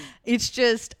it's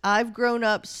just, I've grown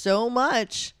up so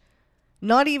much,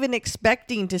 not even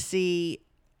expecting to see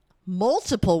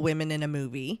multiple women in a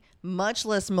movie, much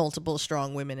less multiple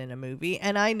strong women in a movie.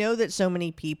 And I know that so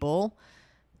many people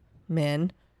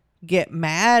men get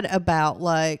mad about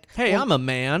like, Hey, I'm a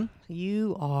man.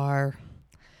 you are.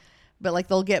 But like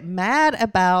they'll get mad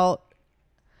about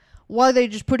why are they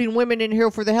just putting women in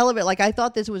here for the hell of it. Like I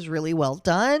thought this was really well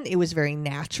done. It was very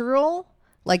natural.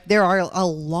 Like there are a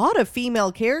lot of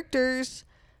female characters,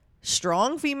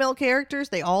 strong female characters.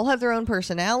 They all have their own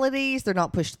personalities. They're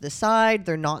not pushed to the side.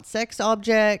 They're not sex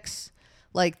objects.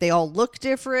 Like they all look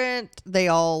different. They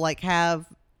all like have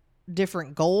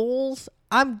different goals.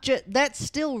 That's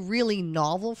still really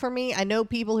novel for me. I know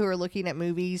people who are looking at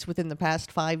movies within the past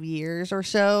 5 years or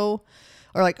so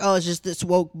are like, oh, it's just this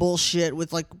woke bullshit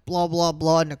with like blah, blah,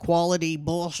 blah, and equality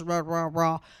bullshit, blah, blah,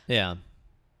 blah. Yeah.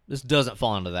 This doesn't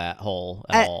fall into that hole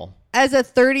at all. As a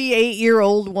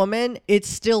 38-year-old woman, it's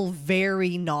still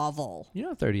very novel. You're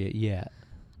not 38 yet.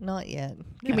 Not yet.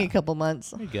 Give me a couple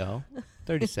months. There you go.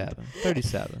 37.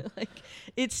 37. Like,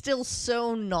 it's still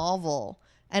so novel,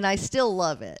 and I still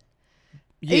love it.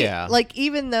 Yeah. Like,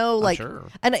 even though, like, sure.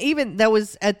 And even that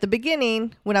was at the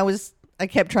beginning when I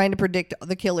kept trying to predict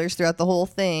the killers throughout the whole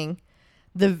thing.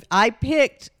 I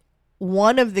picked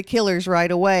one of the killers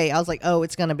right away. I was like, oh,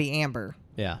 it's going to be Amber.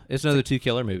 Yeah. It's another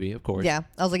two-killer movie, of course. Yeah.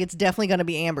 I was like, it's definitely going to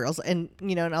be Amber. And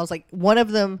I was like, one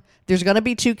of them, there's going to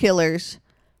be two killers.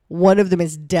 One of them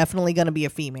is definitely going to be a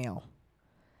female.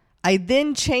 I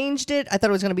then changed it. I thought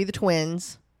it was going to be the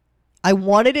twins. I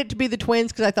wanted it to be the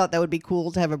twins because I thought that would be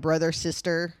cool to have a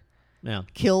brother-sister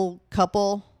kill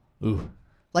couple. Ooh.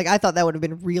 Like, I thought that would have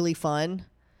been really fun.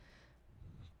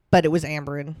 But it was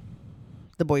Amber and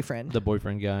the boyfriend. The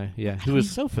boyfriend guy, yeah. Who was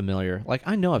so familiar. Like,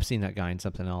 I know I've seen that guy in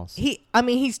something else. He's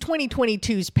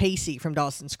 2022's Pacey from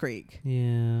Dawson's Creek.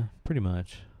 Yeah, pretty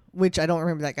much. Which I don't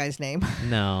remember that guy's name.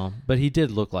 No, but he did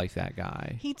look like that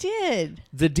guy. He did.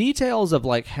 The details of,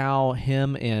 like, how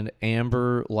him and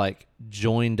Amber, like,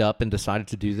 joined up and decided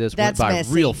to do this went by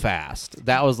messy. real fast.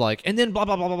 That was like, and then blah,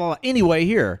 blah, blah, blah, blah. Anyway,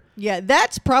 here. Yeah,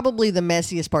 that's probably the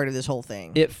messiest part of this whole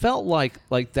thing. It felt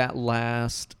like that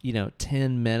last,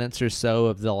 10 minutes or so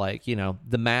of the, like,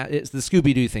 it's the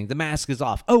Scooby-Doo thing. The mask is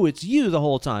off. Oh, it's you the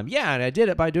whole time. Yeah, and I did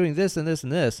it by doing this and this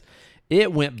and this.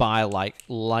 It went by like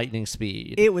lightning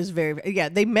speed. It was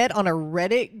they met on a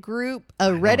Reddit group, a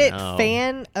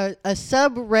subreddit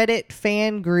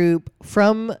fan group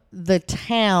from the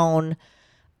town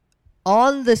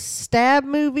on the stab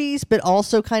movies, but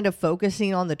also kind of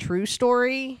focusing on the true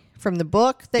story from the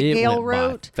book that Gail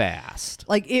wrote. Fast.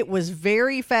 Like, it was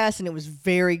very fast and it was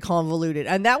very convoluted.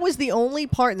 And that was the only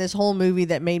part in this whole movie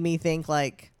that made me think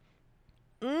like,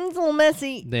 it's a little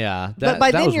messy. Yeah, but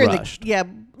by then you're rushed.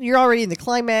 you're already in the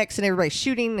climax and everybody's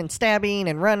shooting and stabbing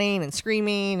and running and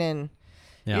screaming and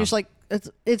you're just like,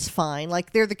 it's fine.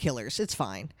 Like, they're the killers. It's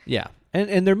fine. Yeah,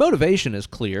 and their motivation is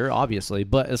clear, obviously,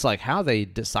 but it's like how they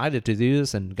decided to do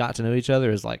this and got to know each other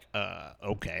is like,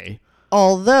 okay.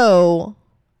 Although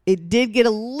it did get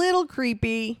a little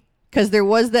creepy because there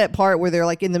was that part where they're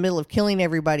like in the middle of killing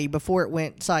everybody before it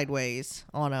went sideways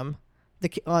on them,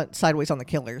 sideways on the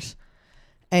killers.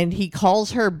 And he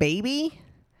calls her baby.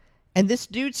 And this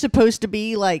dude's supposed to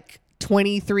be like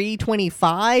 23,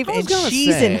 25. And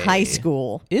she's in high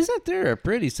school. Isn't there a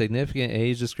pretty significant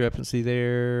age discrepancy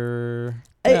there?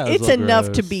 It's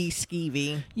enough to be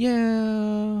skeevy.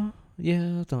 Yeah,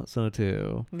 I thought so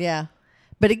too. Yeah.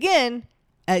 But again,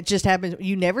 it just happens.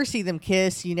 You never see them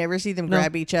kiss. You never see them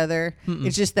grab each other. Mm-mm.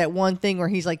 It's just that one thing where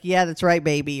he's like, yeah, that's right,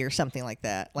 baby, or something like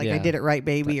that. Like, I did it right,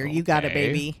 baby, or you got it,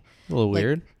 baby. A little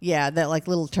weird. Yeah, that like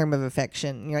little term of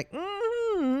affection. You're like,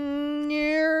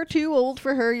 you're too old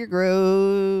for her. You're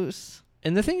gross.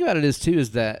 And the thing about it is, too,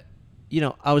 is that,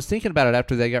 I was thinking about it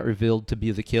after they got revealed to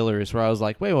be the killers, where I was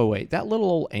like, wait. That little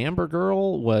old Amber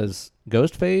girl was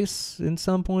Ghostface in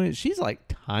some point. She's like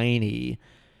tiny.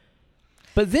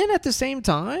 But then at the same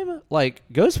time, like,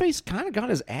 Ghostface kind of got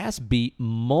his ass beat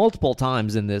multiple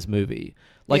times in this movie.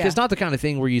 Like, It's not the kind of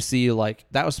thing where you see, like,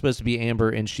 that was supposed to be Amber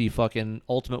and she fucking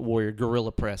Ultimate Warrior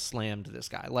gorilla press slammed this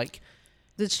guy. Like,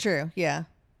 that's true, yeah.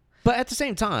 But at the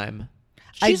same time,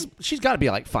 she's got to be,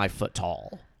 like, 5 foot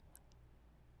tall.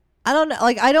 I don't know.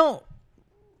 Like,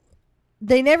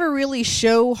 they never really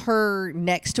show her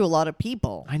next to a lot of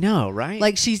people. I know, right?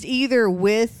 Like, she's either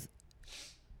with,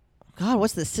 God,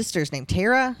 what's the sister's name?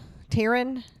 Tara?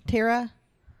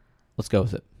 Let's go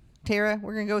with it. Tara?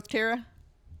 We're going to go with Tara?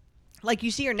 Like,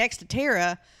 you see her next to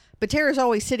Tara, but Tara's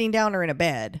always sitting down or in a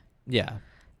bed. Yeah.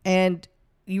 And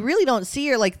you really don't see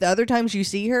her. Like, the other times you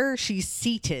see her, she's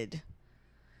seated.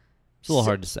 It's a little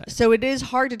hard to say. So it is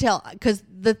hard to tell. Because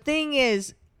the thing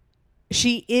is,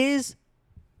 she is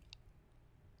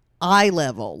eye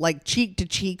level, like cheek to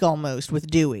cheek almost with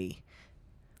Dewey.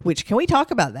 Which, can we talk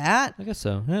about that? I guess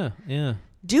so. Yeah.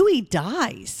 Dewey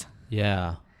dies.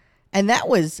 Yeah. And that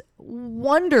was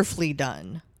wonderfully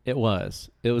done. It was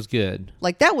good.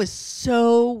 Like, that was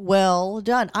so well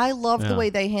done. I love the Yeah. way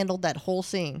they handled that whole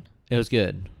scene. It was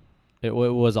good. It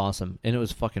was awesome, and it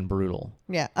was fucking brutal.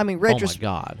 Yeah, I mean, Oh my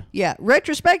god. Yeah,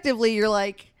 retrospectively, you're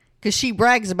like, because she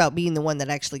brags about being the one that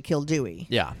actually killed Dewey.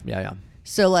 Yeah.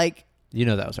 So, like, You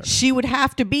know that was her. she would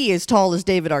have to be as tall as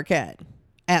David Arquette,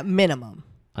 at minimum.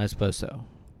 I suppose so.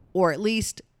 Or at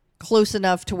least close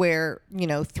enough to where,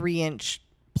 3-inch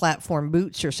platform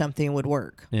boots or something would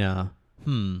work. Yeah.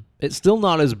 It's still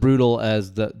not as brutal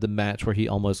as the match where he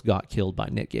almost got killed by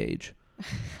Nick Gage.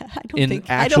 I In don't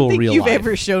actual think real you've life.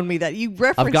 ever shown me that. You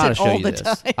reference I've got to it show all you the this.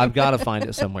 time. I've got to find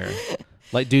it somewhere.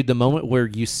 Like, dude, the moment where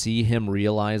you see him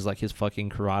realize like his fucking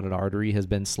carotid artery has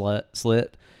been slit,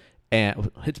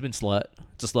 and it's been slit.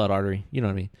 It's a slit artery. You know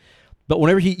what I mean? But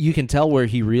whenever you can tell where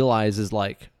he realizes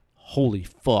like, holy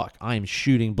fuck, I am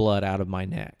shooting blood out of my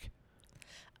neck.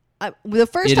 The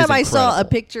first It time is I saw a incredible.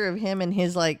 picture of him in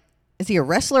his, like, is he a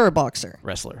wrestler or boxer?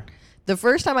 Wrestler. The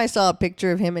first time I saw a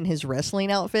picture of him in his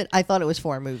wrestling outfit, I thought it was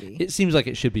for a movie. It seems like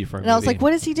it should be for a And I was movie. like,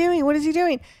 what is he doing? What is he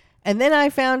doing? And then I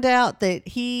found out that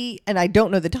and I don't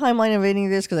know the timeline of any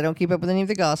of this because I don't keep up with any of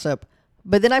the gossip,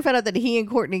 but then I found out that he and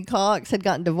Courtney Cox had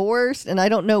gotten divorced, and I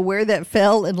don't know where that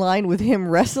fell in line with him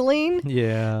wrestling.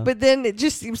 Yeah. But then it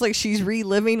just seems like she's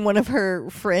reliving one of her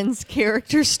friend's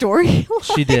character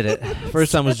storylines. She did it.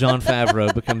 First time was John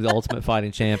Favreau become the Ultimate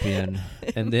Fighting Champion,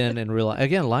 and then in real life,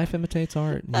 again, life imitates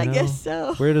art. You I know? guess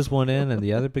so. Where does one end and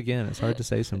the other begin? It's hard to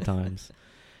say sometimes.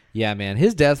 Yeah, man,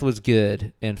 his death was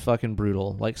good and fucking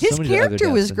brutal. Like His so many other character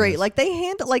deaths was in great. this. Like they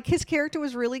handled, like his character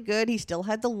was really good. He still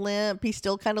had the limp. He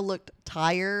still kind of looked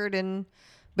tired and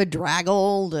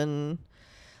bedraggled,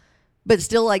 but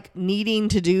still like needing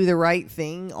to do the right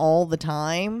thing all the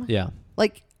time. yeah,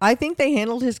 Like I think they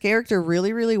handled his character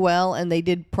really, really well, and they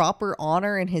did proper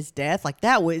honor in his death. Like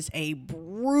that was a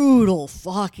brutal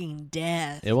fucking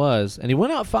death. it was, and he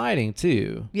went out fighting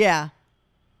too. Yeah.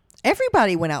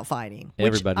 Everybody went out fighting, which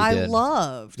Everybody I did.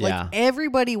 loved. Yeah. Like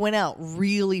everybody went out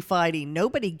really fighting.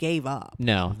 Nobody gave up.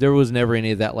 No, there was never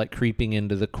any of that like creeping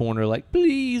into the corner, like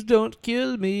please don't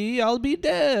kill me, I'll be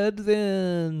dead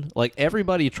then. Like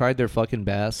everybody tried their fucking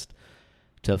best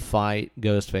to fight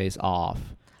Ghostface off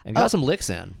and got some licks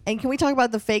in. And can we talk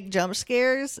about the fake jump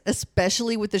scares,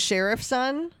 especially with the sheriff's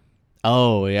son?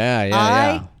 Oh yeah, yeah,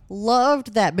 I yeah.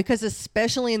 loved that because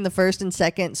especially in the first and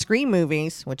second Scream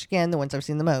movies, which again, the ones I've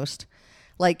seen the most,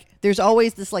 like there's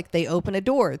always this like they open a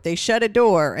door, they shut a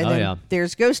door, and Oh, then yeah.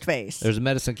 there's Ghostface. There's a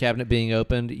medicine cabinet being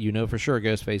opened. You know for sure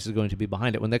Ghostface is going to be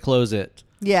behind it. When they close it,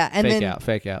 Yeah, and fake then out,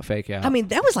 fake out, fake out. I mean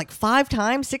that was like 5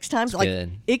 times, 6 times. Like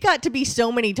good. it got to be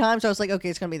so many times. I was like, okay,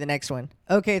 it's gonna be the next one.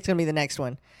 Okay, it's gonna be the next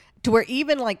one. To where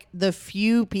even like the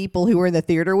few people who were in the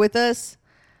theater with us,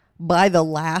 by the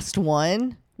last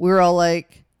one, we were all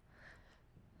like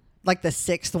the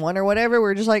 6th one or whatever. We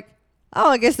were just like, oh,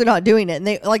 I guess they're not doing it. And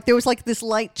they like there was like this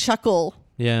light chuckle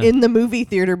Yeah. in the movie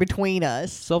theater between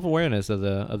us. Self-awareness of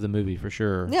the movie for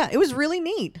sure. Yeah, it was really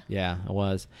neat. Yeah, it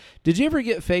was. Did you ever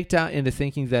get faked out into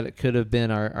thinking that it could have been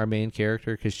our main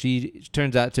character? Because she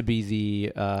turns out to be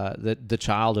the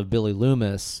child of Billy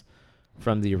Loomis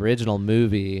from the original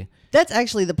movie. That's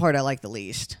actually the part I like the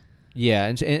least. Yeah,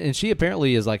 and she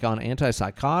apparently is like on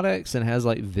antipsychotics and has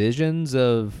like visions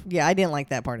of Yeah, I didn't like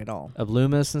that part at all.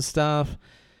 Loomis and stuff.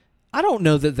 I don't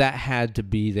know that had to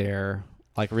be there,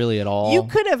 like really at all. You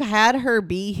could have had her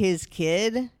be his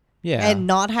kid yeah, and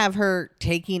not have her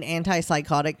taking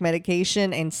antipsychotic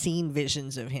medication and seeing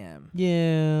visions of him.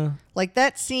 yeah. Like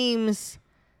that seems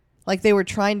like they were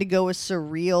trying to go a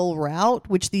surreal route,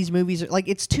 which these movies are like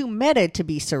it's too meta to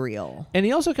be surreal. And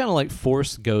he also kind of like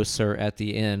force ghosts her at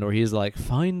the end, or he's like,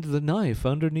 find the knife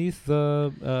underneath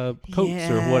the coats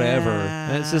or whatever.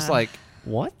 And it's just Yeah. like,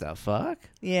 what the fuck?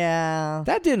 Yeah.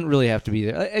 That didn't really have to be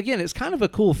there. Again, it's kind of a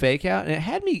cool fake out, and it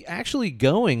had me actually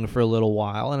going for a little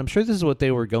while. And I'm sure this is what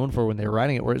they were going for when they were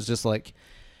writing it, where it's just like,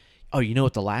 oh, you know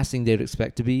what the last thing they'd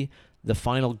expect to be? The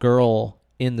final girl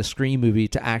in the Scream movie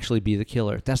to actually be the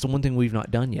killer. That's the one thing we've not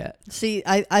done yet. See,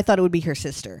 I thought it would be her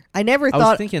sister. I never I was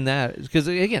thought. thinking that because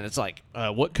again, it's like,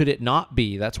 what could it not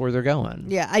be? That's where they're going.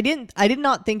 Yeah, I did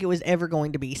not think it was ever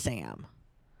going to be Sam.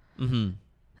 Mm-hmm.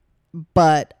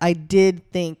 But I did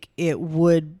think it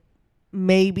would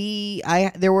maybe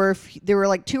there were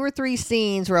like 2 or 3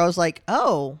 scenes where I was like,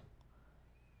 "Oh,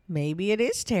 maybe it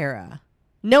is Tara."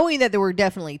 Knowing that there were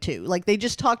definitely 2. Like they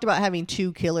just talked about having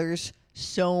 2 killers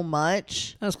so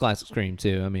much. That's classic Scream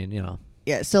too. I mean, you know.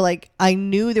 Yeah, so like I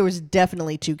knew there was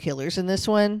definitely 2 killers in this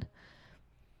one.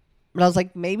 But I was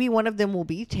like, maybe one of them will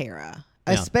be Tara.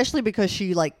 especially because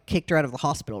she like kicked her out of the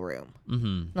hospital room. Mm-hmm.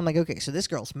 And I'm like, okay, so this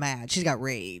girl's mad. She's got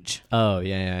rage. Oh,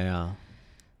 yeah.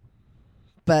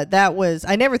 But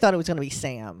I never thought it was going to be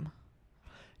Sam.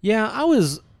 Yeah, I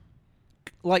was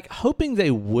like hoping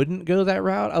they wouldn't go that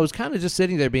route. I was kind of just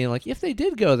sitting there being like, if they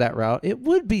did go that route, it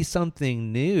would be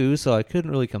something new. So I couldn't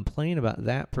really complain about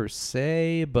that per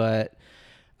se. But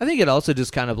I think it also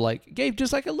just kind of like gave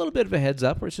just like a little bit of a heads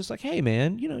up where it's just like, hey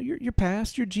man, you know, your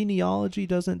past, your genealogy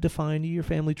doesn't define you. Your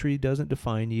family tree doesn't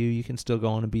define you. You can still go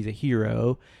on and be the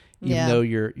hero, even though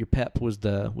your pep was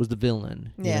the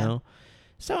villain, you know?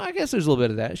 So I guess there's a little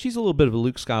bit of that. She's a little bit of a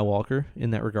Luke Skywalker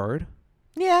in that regard.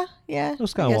 Yeah. No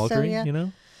Skywalker, so, yeah. you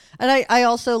know? And I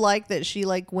also like that she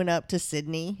like went up to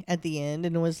Sydney at the end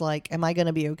and was like, am I going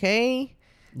to be okay?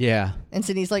 Yeah. And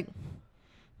Sydney's like,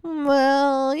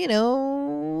 well, you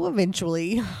know,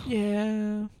 eventually.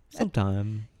 Yeah.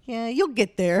 Sometime. Yeah, you'll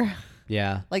get there.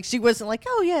 Yeah. Like she wasn't like,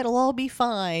 oh yeah, it'll all be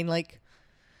fine. Like,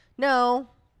 no,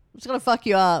 it's going to fuck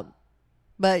you up,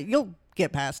 but you'll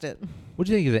get past it. What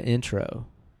do you think of the intro?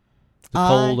 The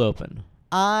cold open.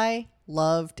 I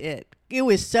loved it. It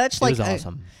was such like it was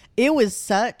awesome. It was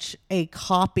such a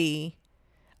copy.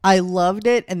 I loved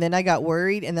it, and then I got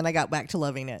worried, and then I got back to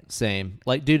loving it. Same.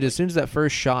 Like, dude, as soon as that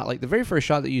first shot, like the very first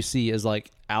shot that you see is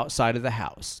like outside of the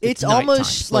house. It's nighttime,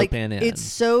 almost like pan in. it's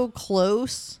so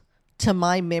close to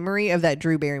my memory of that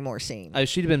Drew Barrymore scene. If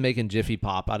she'd have been making Jiffy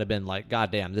Pop, I'd have been like,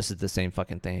 God damn, this is the same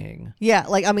fucking thing. Yeah,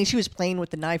 like, I mean, she was playing with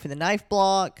the knife in the knife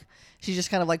block. She's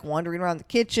just kind of like wandering around the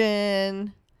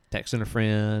kitchen. Texting her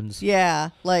friends. Yeah,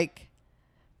 like,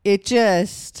 it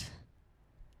just...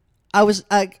 I was,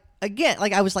 again,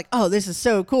 like, I was like, oh, this is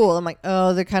so cool. I'm like,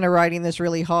 oh, they're kind of writing this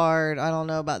really hard. I don't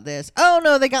know about this. Oh,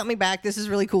 no, they got me back. This is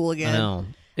really cool again. I know.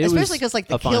 Especially because, like,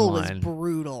 the kill was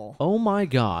brutal. Oh, my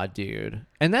God, dude.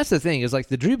 And that's the thing, is, like,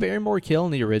 the Drew Barrymore kill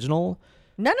in the original...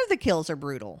 None of the kills are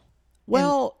brutal.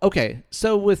 Well, okay.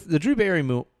 So, with the Drew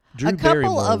Barrymore a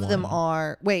couple of them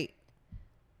are... Wait.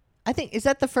 I think... Is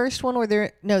that the first one where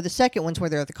they're... No, the second one's where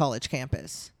they're at the college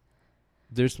campus.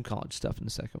 There's some college stuff in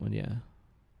the second one, yeah.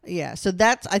 Yeah, so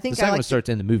that's... I think the second one starts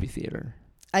in the movie theater.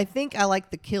 I think I like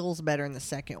the kills better in the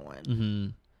second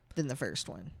one than the first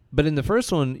one. But in the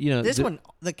first one, you know... This one,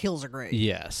 the kills are great.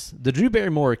 Yes. The Drew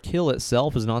Barrymore kill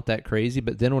itself is not that crazy,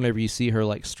 but then whenever you see her,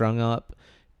 like, strung up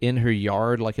in her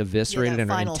yard, like, eviscerated,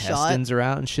 and her intestines are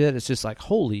out and shit, it's just like,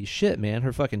 holy shit, man,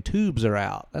 her fucking tubes are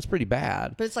out. That's pretty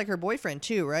bad. But it's like her boyfriend,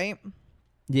 too, right?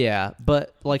 Yeah,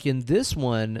 but, like, in this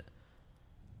one...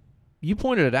 You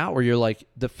pointed it out where you're like,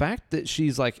 the fact that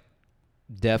she's like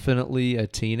definitely a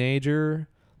teenager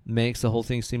makes the whole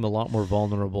thing seem a lot more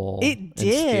vulnerable. It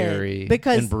did. And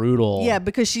scary and brutal. Yeah,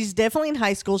 because she's definitely in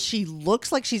high school. She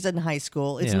looks like she's in high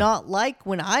school. It's not like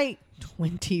when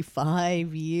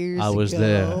 25 years ago. I was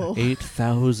there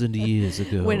 8,000 years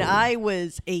ago. When I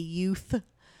was a youth,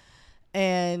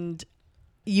 and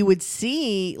you would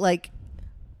see like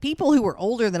people who were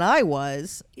older than I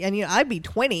was, and you know, I'd be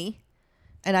 20.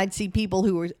 And I'd see people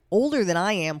who were older than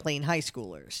I am playing high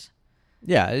schoolers.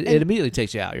 Yeah, it immediately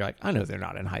takes you out. You're like, I know they're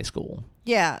not in high school.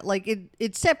 Yeah, like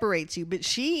it separates you. But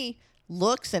she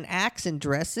looks and acts and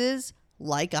dresses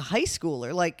like a high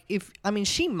schooler. Like,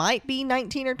 she might be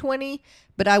 19 or 20,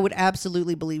 but I would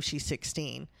absolutely believe she's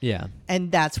 16. Yeah.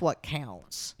 And that's what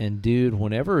counts. And dude,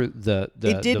 whenever the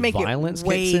make violence it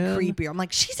way kicks in, creepier. I'm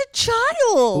like, she's a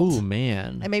child. Ooh,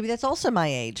 man. And maybe that's also my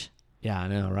age. Yeah, I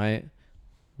know, right?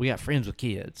 We got friends with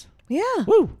kids. Yeah.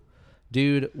 Woo!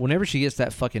 Dude, whenever she gets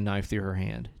that fucking knife through her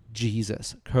hand,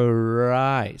 Jesus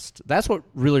Christ. That's what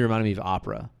really reminded me of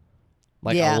Opera.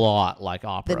 Like, a lot like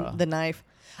Opera. The knife.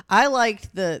 I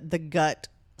liked the gut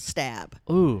stab.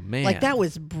 Ooh, man. Like, that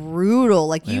was brutal.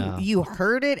 Like, you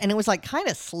heard it, and it was, like, kind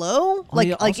of slow.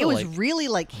 Like, it was really,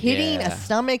 like, hitting a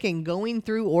stomach and going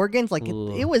through organs. Like,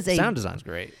 it was a... Sound design's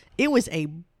great. It was a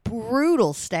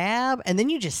brutal stab, and then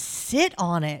you just sit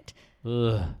on it.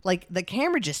 Ugh. Like, the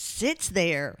camera just sits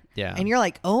there. Yeah. And you're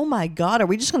like, oh, my God, are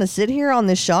we just going to sit here on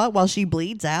this shot while she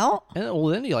bleeds out? And, well,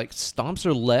 then he, like, stomps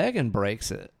her leg and breaks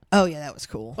it. Oh, yeah, that was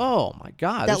cool. Oh, my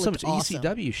God. That There's so much awesome.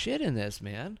 ECW shit in this,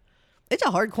 man. It's a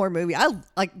hardcore movie.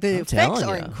 The effects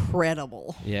are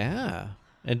incredible. Yeah.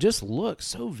 And just look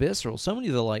so visceral. So many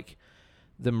of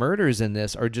the murders in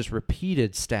this are just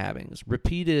repeated stabbings,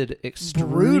 repeated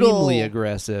extremely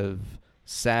aggressive,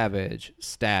 savage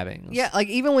stabbings. Yeah, like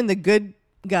even when the good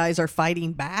guys are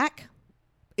fighting back,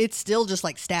 it's still just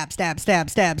like stab, stab, stab,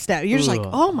 stab, stab. You're just like,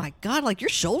 oh my God, like your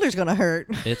shoulder's gonna hurt.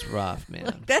 It's rough, man.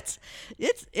 Like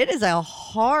it is a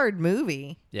hard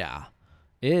movie. Yeah,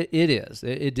 it is.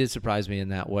 It did surprise me in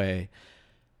that way.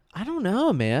 I don't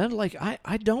know, man. Like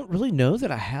I don't really know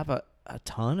that I have a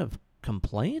ton of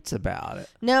complaints about it.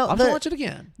 No, I'll have to watch it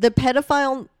again. The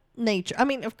pedophile nature. I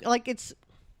mean, like it's,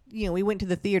 we went to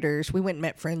the theaters. We went and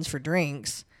met friends for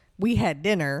drinks. We had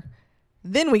dinner.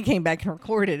 Then we came back and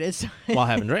recorded it. So While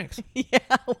having drinks.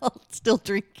 yeah, while still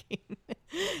drinking.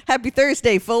 Happy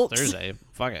Thursday, folks. Thursday.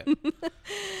 Fuck it.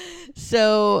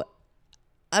 So,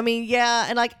 I mean, yeah,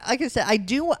 and like I said,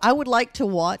 I would like to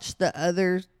watch the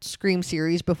other Scream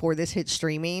series before this hits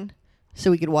streaming,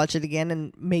 so we could watch it again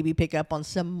and maybe pick up on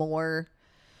some more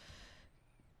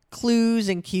clues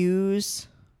and cues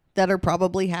that are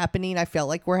probably happening. I felt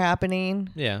like were happening.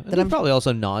 Yeah, and there's probably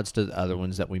also nods to the other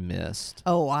ones that we missed.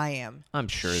 Oh, I am. I'm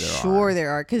sure there are. Sure there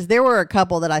are, because there were a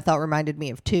couple that I thought reminded me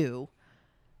of 2.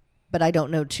 But I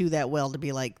don't know 2 that well to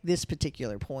be like this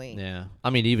particular point. Yeah. I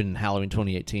mean, even Halloween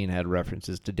 2018 had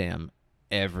references to damn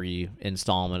every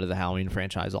installment of the Halloween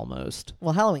franchise almost.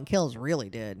 Well, Halloween Kills really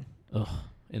did. Ugh.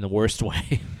 In the worst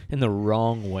way. In the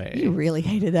wrong way. You really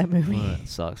hated that movie. It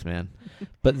sucks, man.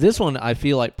 But this one, I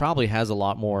feel like probably has a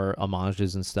lot more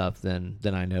homages and stuff than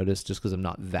I noticed just because I'm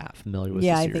not that familiar with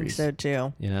the series. I think so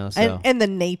too. You know, so. And the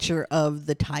nature of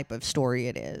the type of story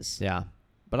it is. Yeah.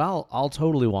 But I'll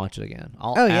totally watch it again.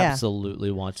 I'll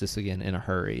absolutely watch this again in a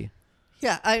hurry.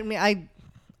 Yeah, I mean,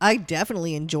 I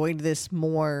definitely enjoyed this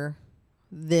more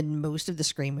than most of the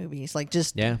Scream movies. Like,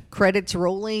 just credits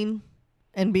rolling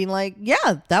and being like,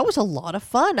 yeah, that was a lot of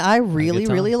fun. I really,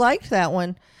 really liked that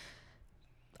one.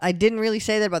 I didn't really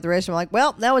say that about the rest of them. Like,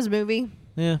 well, that was a movie.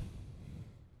 Yeah.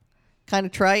 Kind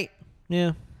of trite.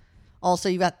 Yeah. Also,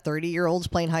 you got 30-year-olds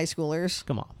playing high schoolers.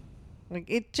 Come on. Like,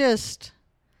 it just...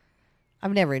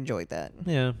 I've never enjoyed that.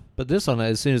 Yeah, but this one,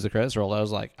 as soon as the credits rolled, I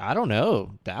was like, I don't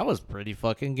know. That was pretty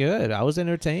fucking good. I was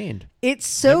entertained. It's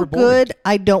so good,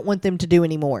 I don't want them to do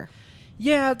any more.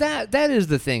 Yeah, that is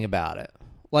the thing about it.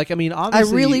 Like, I mean,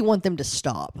 obviously... I really want them to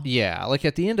stop. Yeah, like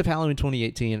at the end of Halloween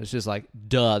 2018, it's just like,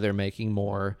 duh, they're making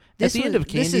more. At the end of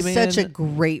Candyman... This is such a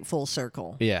great full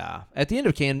circle. Yeah. At the end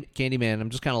of Candyman,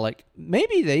 I'm just kind of like,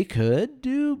 maybe they could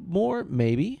do more,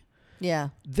 maybe. Yeah.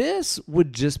 This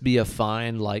would just be a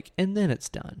fine, like, and then it's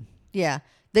done. Yeah.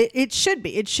 It should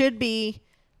be. It should be,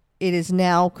 it is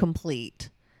now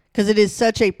complete. Because it is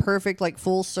such a perfect, like,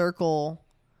 full circle.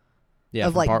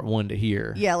 Yeah, from part 1 to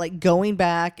here. Yeah, like going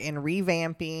back and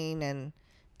revamping, and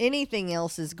anything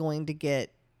else is going to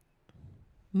get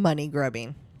money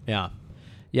grubbing. Yeah.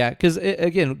 Yeah, because,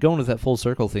 again, going with that full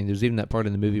circle thing, there's even that part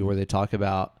in the movie where they talk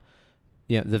about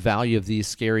the value of these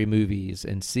scary movies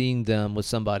and seeing them with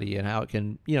somebody and how it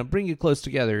can, bring you close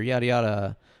together, yada,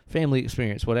 yada, family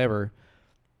experience, whatever.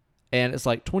 And it's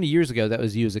like 20 years ago, that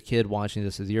was you as a kid watching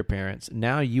this with your parents.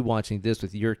 Now you watching this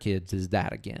with your kids is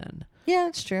that again. Yeah,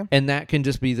 it's true. And that can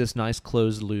just be this nice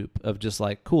closed loop of just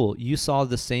like, cool, you saw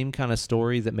the same kind of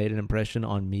story that made an impression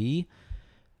on me,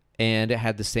 and it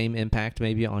had the same impact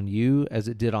maybe on you as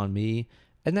it did on me.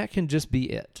 And that can just be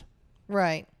it.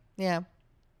 Right. Yeah.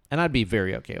 And I'd be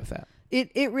very okay with that.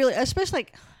 It really, especially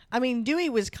like, I mean, Dewey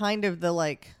was kind of the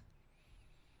like,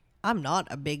 I'm not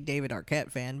a big David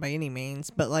Arquette fan by any means,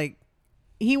 but like,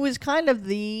 he was kind of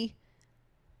the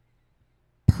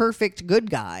perfect good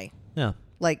guy. Yeah.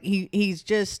 Like, he's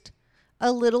just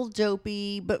a little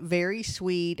dopey, but very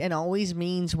sweet and always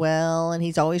means well, and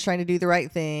he's always trying to do the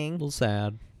right thing. A little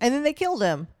sad. And then they killed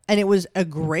him. And it was a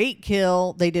great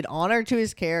kill. They did honor to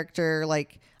his character.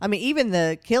 Like, I mean, even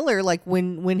the killer, like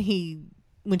when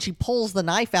she pulls the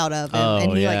knife out of him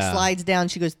and he like slides down,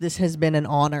 she goes, "This has been an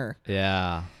honor."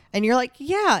 Yeah. And you're like,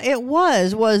 yeah, it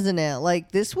was, wasn't it?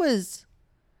 Like, this was,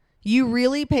 you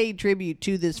really paid tribute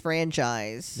to this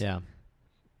franchise. Yeah.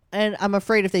 And I'm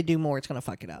afraid if they do more, it's going to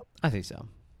fuck it up. I think so.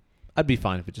 I'd be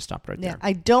fine if it just stopped right there.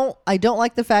 I don't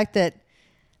like the fact that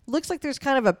looks like there's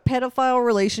kind of a pedophile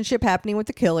relationship happening with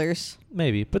the killers.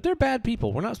 Maybe, but they're bad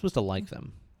people. We're not supposed to like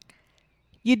them.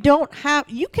 You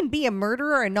can be a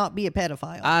murderer and not be a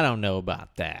pedophile. I don't know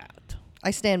about that.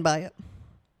 I stand by it.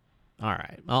 All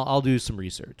right. I'll do some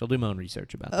research. I'll do my own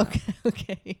research about that.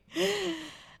 Okay.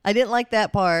 I didn't like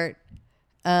that part.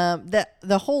 That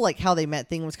the whole like how they met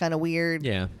thing was kind of weird.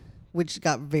 Yeah. Which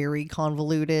got very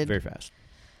convoluted. Very fast.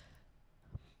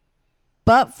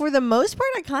 But for the most part,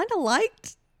 I kind of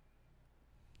liked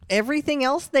everything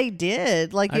else they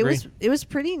did. Like, it was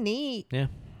pretty neat. Yeah.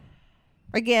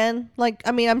 Again, like,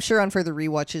 I mean, I'm sure on further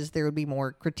rewatches there would be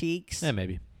more critiques. Yeah,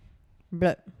 maybe.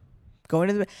 But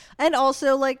and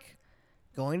also like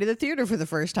going to the theater for the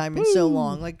first time in so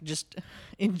long, like just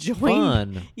enjoying.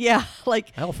 Fun. Yeah,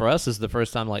 like hell, for us is the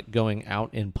first time like going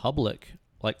out in public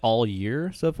like all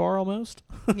year so far almost.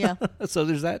 Yeah. So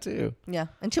there's that too. Yeah.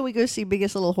 Until we go see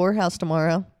Biggest Little Whorehouse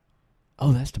tomorrow.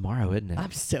 Oh, that's tomorrow, isn't it?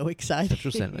 I'm so excited.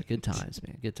 Central Cinema. Good times,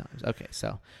 man. Good times. Okay,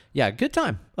 so yeah, good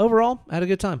time. Overall, I had a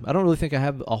good time. I don't really think I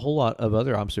have a whole lot of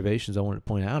other observations I want to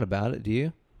point out about it. Do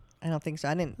you? I don't think so.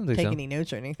 I didn't think take so. any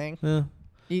notes or anything. Yeah.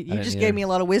 You didn't just either. gave me a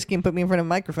lot of whiskey and put me in front of a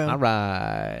microphone. All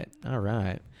right. All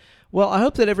right. Well, I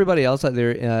hope that everybody else out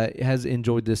there has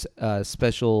enjoyed this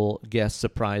special guest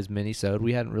surprise mini-sode.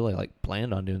 We hadn't really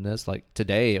planned on doing this. Like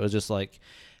today, it was just like,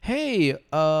 hey,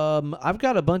 I've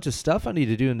got a bunch of stuff I need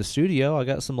to do in the studio. I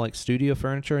got some studio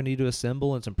furniture I need to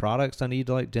assemble and some products I need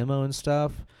to demo and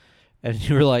stuff. And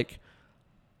you were like,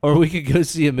 or we could go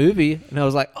see a movie. And I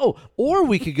was like, oh, or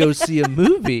we could go see a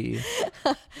movie.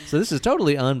 So this is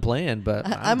totally unplanned, but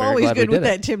I'm very always glad we good with did it.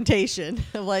 that temptation.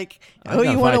 Like, I'm oh,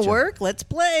 gonna you want fight to you. work? Let's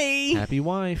play. Happy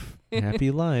wife,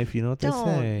 happy life. You know what they Don't.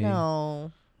 say.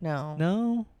 No.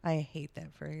 No? I hate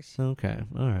that phrase. Okay.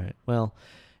 All right. Well,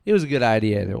 it was a good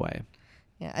idea either way.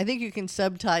 Yeah, I think you can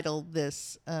subtitle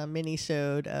this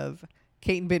mini-sode of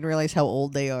Kate and Ben realize how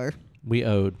old they are. We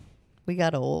owed. We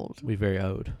got old. We very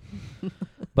owed.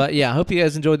 But yeah, I hope you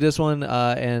guys enjoyed this one.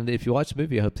 And if you watched the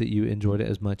movie, I hope that you enjoyed it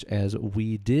as much as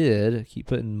we did. Keep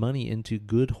putting money into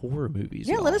good horror movies.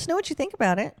 Yeah, y'all. let us know what you think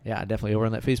about it. Yeah, definitely over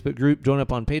on that Facebook group. Join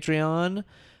up on Patreon.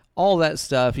 All that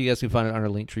stuff. You guys can find it on our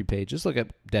Linktree page. Just look up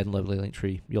Dead and Lovely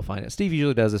Linktree. You'll find it. Steve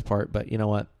usually does this part, but you know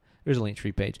what? There's a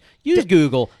Linktree page. Use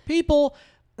Google. People,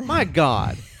 my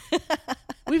God.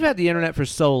 We've had the internet for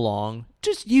so long.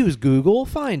 Just use Google.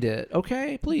 Find it,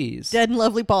 okay? Please. Dead and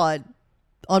Lovely Pod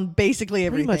on basically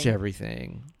everything. Pretty much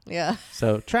everything. Yeah.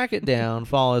 So track it down.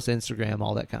 Follow us, Instagram,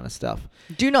 all that kind of stuff.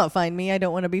 Do not find me. I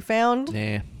don't want to be found.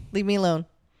 Nah. Leave me alone.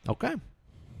 Okay.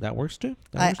 That works too.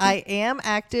 I am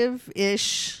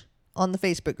active-ish on the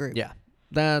Facebook group. Yeah.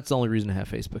 That's the only reason to have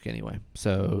Facebook anyway.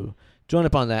 So join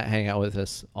up on that. Hang out with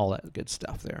us. All that good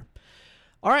stuff there.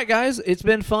 All right, guys. It's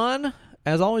been fun.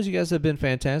 As always, you guys have been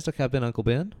fantastic. I've been Uncle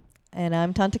Ben. And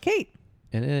I'm Tanta Kate.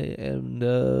 And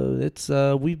it's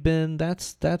we've been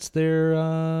that's Dead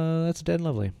and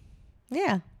Lovely.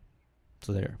 Yeah.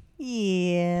 So there.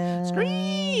 Yeah.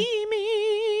 Screaming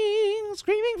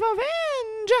for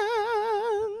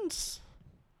vengeance.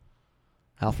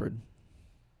 Alfred.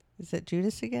 Is that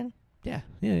Judas again? Yeah.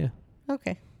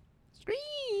 Okay.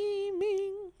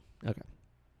 Screaming. Okay.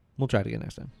 We'll try it again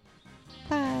next time.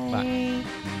 Bye.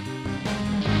 Bye.